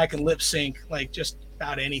 and I can lip sync like just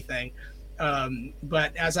about anything.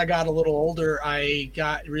 But as I got a little older, I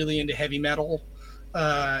got really into heavy metal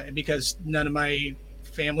because none of my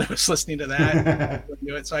family was listening to that.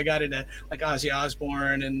 So I got into like Ozzy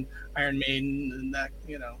Osbourne and Iron Maiden and that,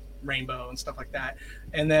 Rainbow and stuff like that.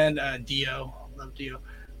 And then Dio, love Dio.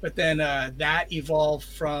 But then that evolved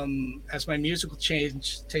from, as my musical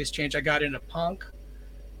taste changed, I got into punk.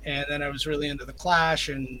 And then I was really into The Clash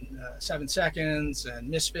and 7 Seconds and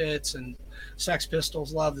Misfits and Sex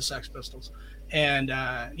Pistols. Love the Sex Pistols. And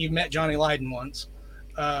you met Johnny Lydon once.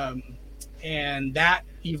 And that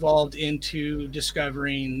evolved into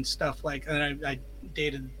discovering stuff like, and I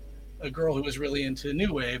dated a girl who was really into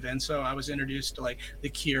new wave. And so I was introduced to like The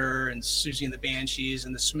Cure and Susie and the Banshees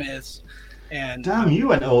and the Smiths. And damn, you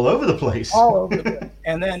went all over the place. All over the place.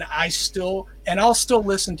 And then I'll still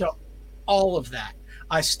listen to all of that.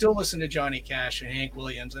 I still listen to Johnny Cash and Hank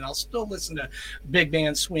Williams, and I'll still listen to Big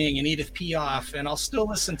Band Swing and Edith Piaf, and I'll still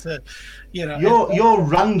listen to, your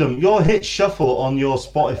your hit shuffle on your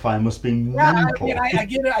Spotify must be mental. Yeah, I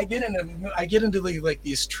get into like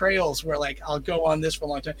these trails where like I'll go on this for a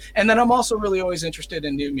long time, and then I'm also really always interested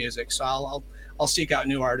in new music, so I'll seek out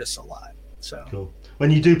new artists a lot. So cool.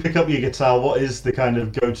 When you do pick up your guitar, what is the kind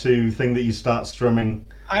of go-to thing that you start strumming?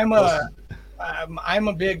 I'm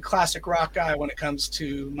a big classic rock guy when it comes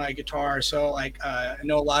to my guitar. So like I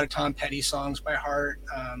know a lot of Tom Petty songs by heart.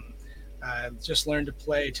 I just learned to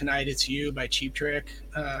play "Tonight It's You" by Cheap Trick.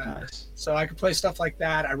 Nice. So I can play stuff like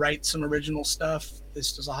that. I write some original stuff.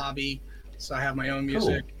 This is a hobby, so I have my own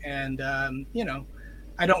music. Cool. And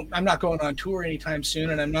I'm not going on tour anytime soon,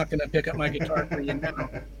 and I'm not going to pick up my guitar for you now.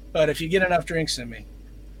 But if you get enough drinks in me.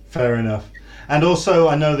 Fair enough. And also,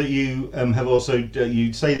 I know that you have also,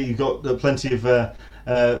 you say that you've got plenty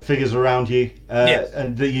of figures around you, yes.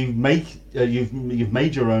 And that you make, you've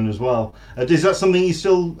made your own as well. Is that something you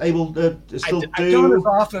still able to do? I don't as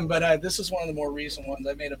often, but this is one of the more recent ones.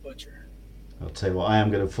 I made a butcher. I'll tell you what, I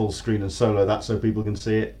am going to full screen and solo that so people can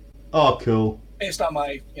see it. Oh, cool. Based on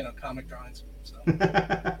my, comic drawings. So.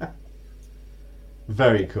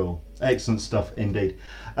 Very cool. Excellent stuff indeed.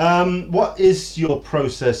 What is your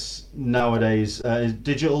process nowadays? Is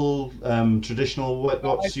digital, traditional?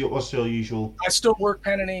 What's your usual? I still work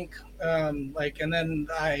pen and ink, and then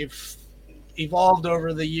I've evolved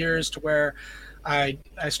over the years to where I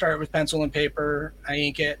start with pencil and paper, I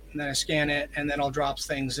ink it, and then I scan it, and then I'll drop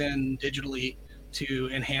things in digitally to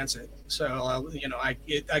enhance it. So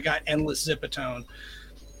I got endless Zipatone.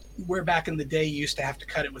 Where back in the day you used to have to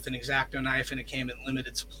cut it with an X-Acto knife and it came in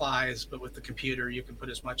limited supplies, but with the computer you can put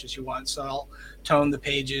as much as you want. So I'll tone the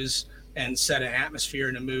pages and set an atmosphere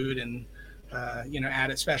and a mood, and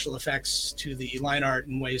added special effects to the line art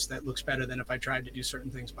in ways that looks better than if I tried to do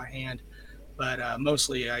certain things by hand. But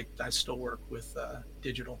mostly I still work with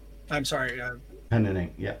digital. I'm sorry. Pen and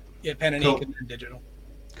ink, yeah. Yeah, pen and ink and digital.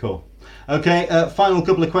 Cool. Okay, final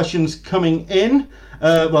couple of questions coming in.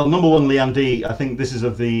 Well, number one, Leanne D. I think this is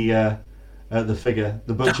of the figure,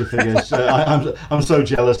 the butcher figures. I'm so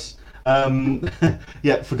jealous.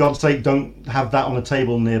 Yeah, for God's sake, don't have that on a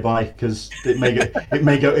table nearby because it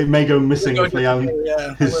may go missing if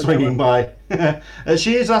Leanne is swinging by.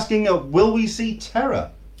 She is asking, will we see Terror?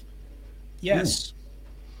 Yes. Ooh.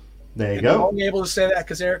 There you go. I'm only able to say that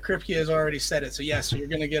because Eric Kripke has already said it. So yes, you're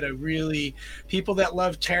going to get people that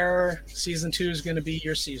love Terror. Season 2 is going to be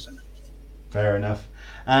your season. Fair enough.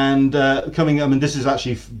 And this is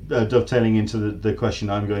actually dovetailing into the question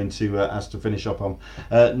I'm going to ask to finish up on.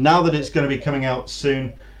 Now that it's going to be coming out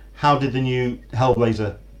soon, how did the new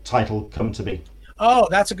Hellblazer title come to be? Oh,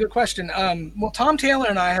 that's a good question. Well, Tom Taylor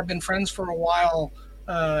and I have been friends for a while.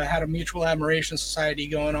 Had a mutual admiration society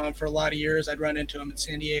going on for a lot of years. I'd run into him in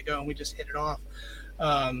San Diego and we just hit it off.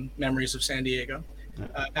 Memories of San Diego.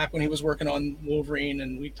 Back when he was working on Wolverine,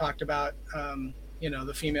 and we talked about,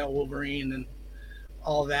 the female Wolverine and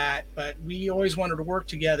all that. But we always wanted to work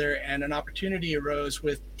together, and an opportunity arose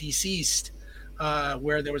with Deceased,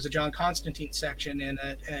 where there was a John Constantine section in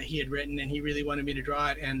it he had written, and he really wanted me to draw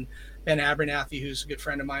it. And Ben Abernathy, who's a good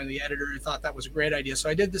friend of mine, the editor, thought that was a great idea. So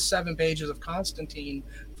I did the 7 pages of Constantine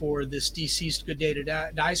for this Deceased Good Day to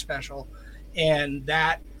Die special. And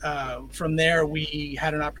that from there, we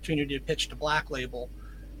had an opportunity to pitch to Black Label.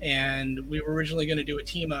 And we were originally going to do a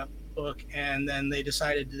team-up book, and then they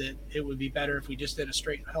decided that it would be better if we just did a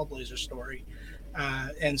straight Hellblazer story.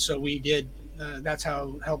 And so we did. That's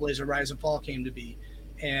how Hellblazer Rise and Fall came to be.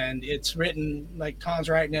 And it's written, like Tom's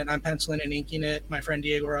writing it, I'm penciling and inking it. My friend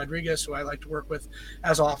Diego Rodriguez, who I like to work with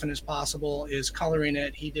as often as possible, is coloring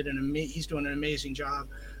it. He's doing an amazing job.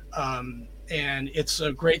 And it's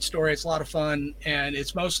a great story. It's a lot of fun. And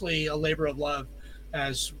it's mostly a labor of love,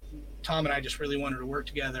 as Tom and I just really wanted to work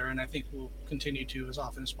together. And I think we'll continue to as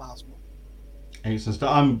often as possible. Excellent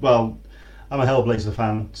stuff. I'm a Hellblazer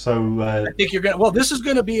fan, so I think you're gonna. Well, this is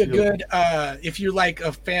gonna be a good. If you're like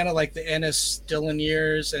a fan of like the Ennis Dillon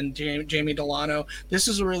years and Jamie Delano, this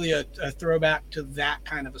is really a throwback to that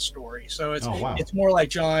kind of a story. So it's more like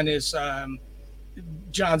John's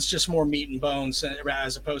just more meat and bones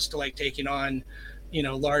as opposed to like taking on,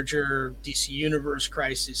 larger DC Universe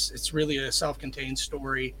crisis. It's really a self-contained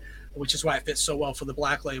story, which is why it fits so well for the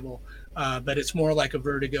Black Label. But it's more like a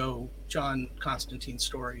Vertigo John Constantine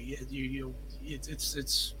story.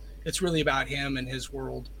 It's really about him and his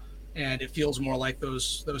world, and it feels more like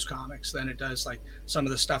those comics than it does like some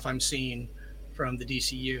of the stuff I'm seeing from the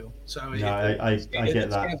DCU. So I get that.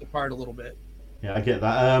 It stands apart a little bit. Yeah, I get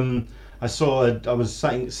that. I was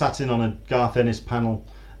sat in on a Garth Ennis panel,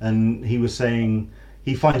 and he was saying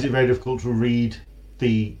he finds it very difficult to read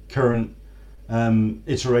the current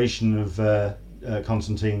iteration of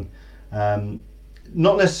Constantine.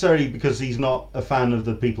 Not necessarily because he's not a fan of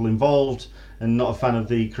the people involved and not a fan of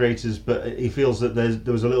the creators, but he feels that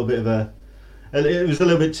there was a little bit of it was a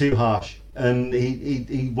little bit too harsh, and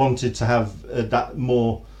he wanted to have that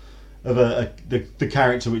more of the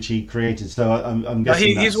character which he created. So I'm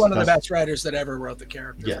guessing he's one of the best writers that ever wrote the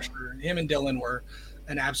character, for sure. Him and Dylan were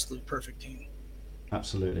an absolute perfect team.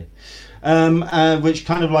 Absolutely. Which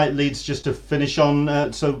kind of like leads just to finish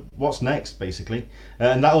on, so what's next, basically?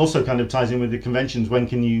 And that also kind of ties in with the conventions. When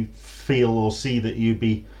can you feel or see that you'd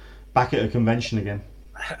be back at a convention again?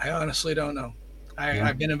 I honestly don't know.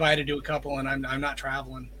 I've been invited to a couple, and I'm not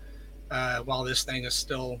traveling while this thing is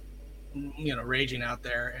still, raging out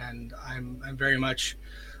there. And I'm very much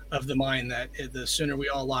of the mind that the sooner we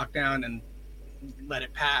all lock down and let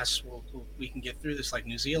it pass, we can get through this like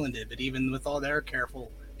New Zealand did. But even with all their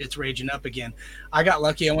careful, it's raging up again. I got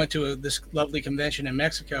lucky. I went to this lovely convention in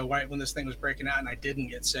Mexico right when this thing was breaking out, and I didn't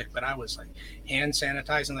get sick, but I was like hand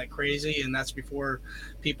sanitizing like crazy, and that's before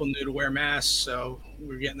people knew to wear masks. So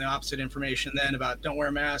we're getting the opposite information then about don't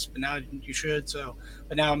wear masks, but now you should. So,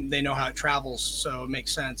 but now they know how it travels, so it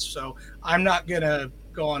makes sense. So I'm not gonna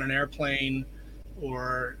go on an airplane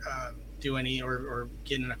or do any or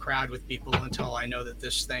get in a crowd with people until I know that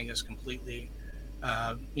this thing is completely,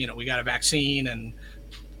 we got a vaccine and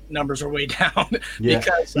numbers are way down. Yeah.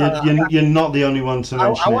 Because you're not the only one to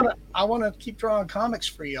mention it. I want to keep drawing comics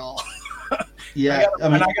for y'all. Yeah,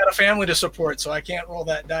 I got a family to support, so I can't roll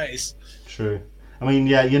that dice. True. I mean,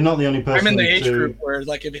 yeah, you're not the only person. I'm in the age group where,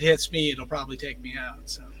 like, if it hits me, it'll probably take me out.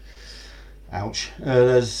 So. Ouch.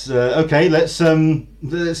 Okay. Let's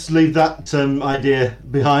leave that idea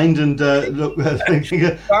behind and look. Thinking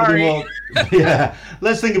a bit more, yeah.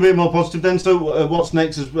 Let's think a bit more positive then. So, what's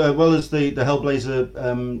next? As well as the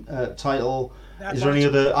Hellblazer title, is there any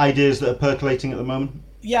other ideas that are percolating at the moment?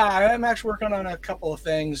 Yeah, I'm actually working on a couple of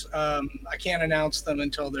things. I can't announce them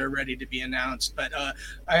until they're ready to be announced, but I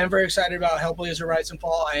am very excited about Hellblazer Rise and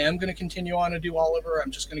Fall. I am going to continue on to do Oliver.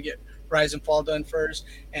 I'm just going to get Rise and Fall done first,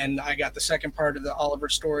 and I got the second part of the Oliver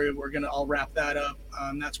story. I'll wrap that up.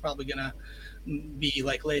 That's probably gonna be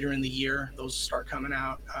like later in the year. Those start coming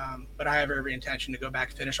out, but I have every intention to go back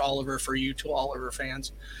and finish Oliver for you two Oliver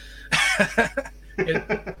fans.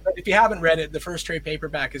 If you haven't read it, the first trade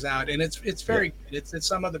paperback is out, and it's very good. It's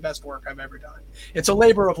some of the best work I've ever done. It's a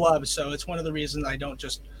labor of love, so it's one of the reasons I don't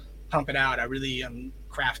just pump it out. I really am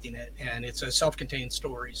crafting it, and it's a self-contained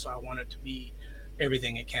story, so I want it to be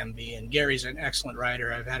everything it can be. And Gary's an excellent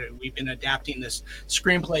writer. We've been adapting this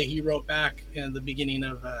screenplay he wrote back in the beginning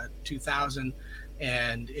of 2000,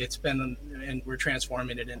 and and we're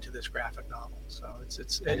transforming it into this graphic novel. So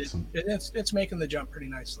it's making the jump pretty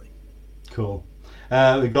nicely. Cool.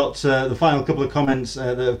 We've got the final couple of comments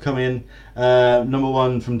that have come in. Number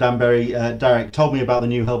one from Dan Berry. Derek told me about the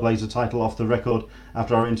new Hellblazer title off the record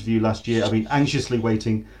after our interview last year. I've been anxiously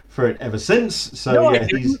waiting for it ever since. So no, yeah,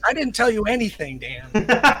 I didn't tell you anything, Dan.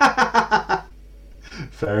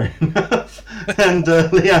 Fair enough. And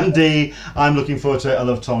Leanne D, I'm looking forward to it. I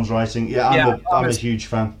love Tom's writing. Yeah, I'm a huge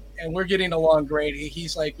fan. And we're getting along great.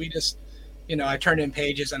 He's like, I turn in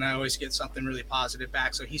pages and I always get something really positive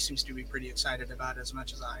back. So he seems to be pretty excited about it as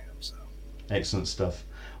much as I am. So excellent stuff.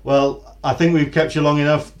 Well, I think we've kept you long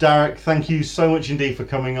enough. Derek, thank you so much indeed for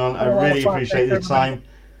coming on. I really appreciate your time.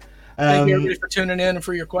 Thank you everybody for tuning in and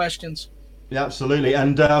for your questions. Yeah, absolutely.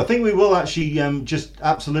 And I think we will actually just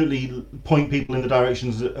absolutely point people in the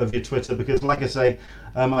directions of your Twitter, because like I say,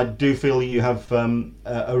 I do feel you have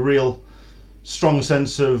a real strong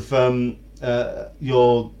sense of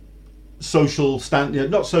your social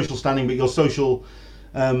not social standing, but your social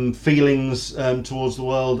feelings towards the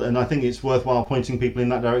world, and I think it's worthwhile pointing people in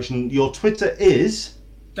that direction. Your Twitter is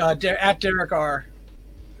at Derek R,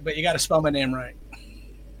 but you got to spell my name right.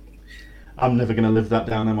 I'm never going to live that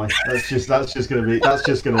down, am I? That's just going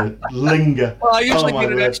to linger. Well, I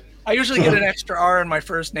usually get an extra R in my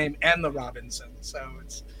first name and the Robinson, so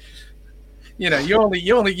it's you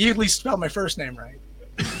at least spell my first name right.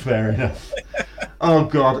 Fair enough. Oh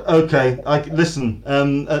God. Okay. Listen.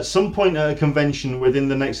 At some point at a convention within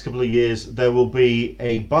the next couple of years, there will be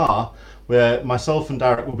a bar where myself and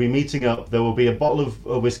Derek will be meeting up. There will be a bottle of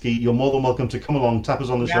whiskey. You're more than welcome to come along, tap us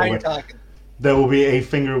on the shoulder. You're talking. There will be a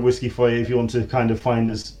finger of whiskey for you if you want to kind of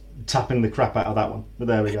find us tapping the crap out of that one. But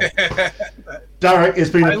there we go. Derek,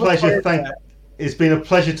 it's been a pleasure. It's been a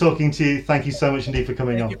pleasure talking to you. Thank you so much indeed for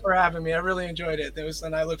coming on. Thank you for having me. I really enjoyed it.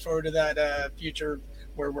 And I look forward to that future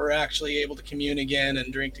where we're actually able to commune again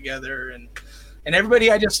and drink together. And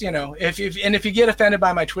everybody, I just, if you get offended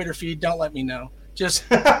by my Twitter feed, don't let me know. Just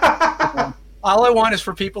all I want is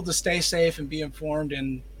for people to stay safe and be informed,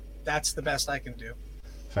 and that's the best I can do.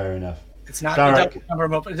 Fair enough. It's not.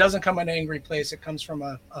 It doesn't come from an angry place. It comes from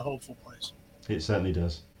a hopeful place. It certainly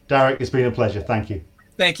does. Derek, it's been a pleasure. Thank you.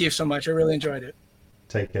 Thank you so much. I really enjoyed it.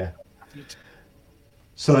 Take care.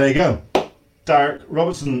 So there you go. Derek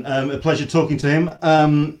Robertson, a pleasure talking to him.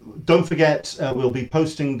 Don't forget, we'll be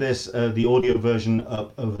posting this, the audio version,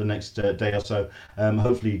 up over the next day or so.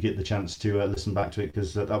 Hopefully you get the chance to listen back to it,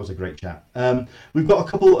 because that was a great chat. We've got a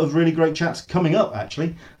couple of really great chats coming up,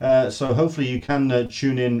 actually. So hopefully you can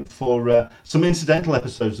tune in for some incidental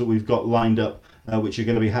episodes that we've got lined up, which are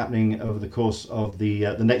going to be happening over the course of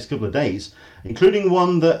the next couple of days, including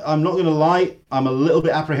one that I'm not going to lie, I'm a little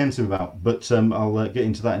bit apprehensive about, but I'll get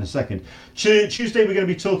into that in a second. Tuesday we're going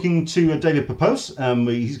to be talking to David Pepose.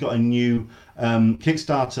 He's got a new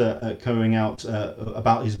Kickstarter coming out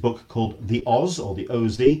about his book called The Oz, or The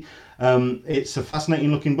OZ. It's a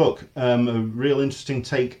fascinating looking book, a real interesting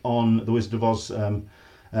take on the Wizard of Oz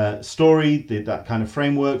story, that kind of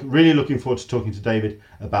framework. Really looking forward to talking to David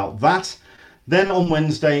about that. Then on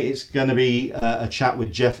Wednesday, it's going to be a chat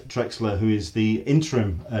with Jeff Trexler, who is the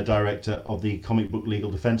interim director of the Comic Book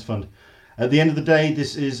Legal Defence Fund. At the end of the day,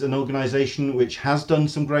 this is an organisation which has done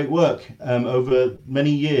some great work over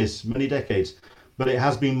many years, many decades, but it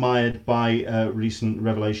has been mired by recent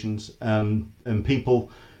revelations, and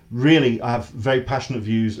people really have very passionate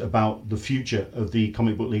views about the future of the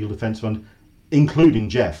Comic Book Legal Defence Fund, including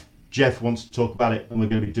Jeff. Jeff wants to talk about it, and we're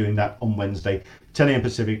going to be doing that on Wednesday, 10 a.m.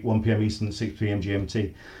 Pacific, 1 p.m. Eastern, 6 p.m.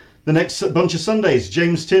 GMT. The next bunch of Sundays,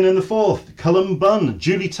 James Tiernan the Fourth, Cullum Bunn,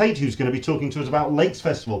 Julie Tate, who's going to be talking to us about Lakes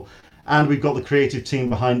Festival, and we've got the creative team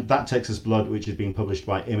behind That Texas Blood, which is being published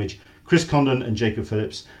by Image, Chris Condon and Jacob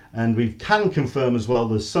Phillips. And we can confirm as well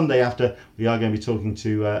the Sunday after, we are going to be talking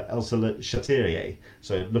to Elsa Le Chatelier.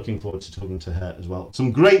 So looking forward to talking to her as well.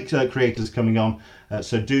 Some great creators coming on.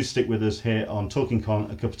 So do stick with us here on Talking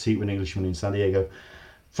Con, a cup of tea with an Englishman in San Diego.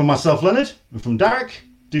 From myself, Leonard, and from Derek,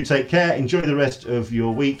 do take care. Enjoy the rest of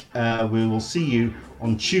your week. We will see you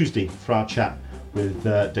on Tuesday for our chat with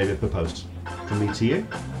David Pepose. From me to you,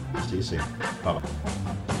 see you soon. Bye-bye.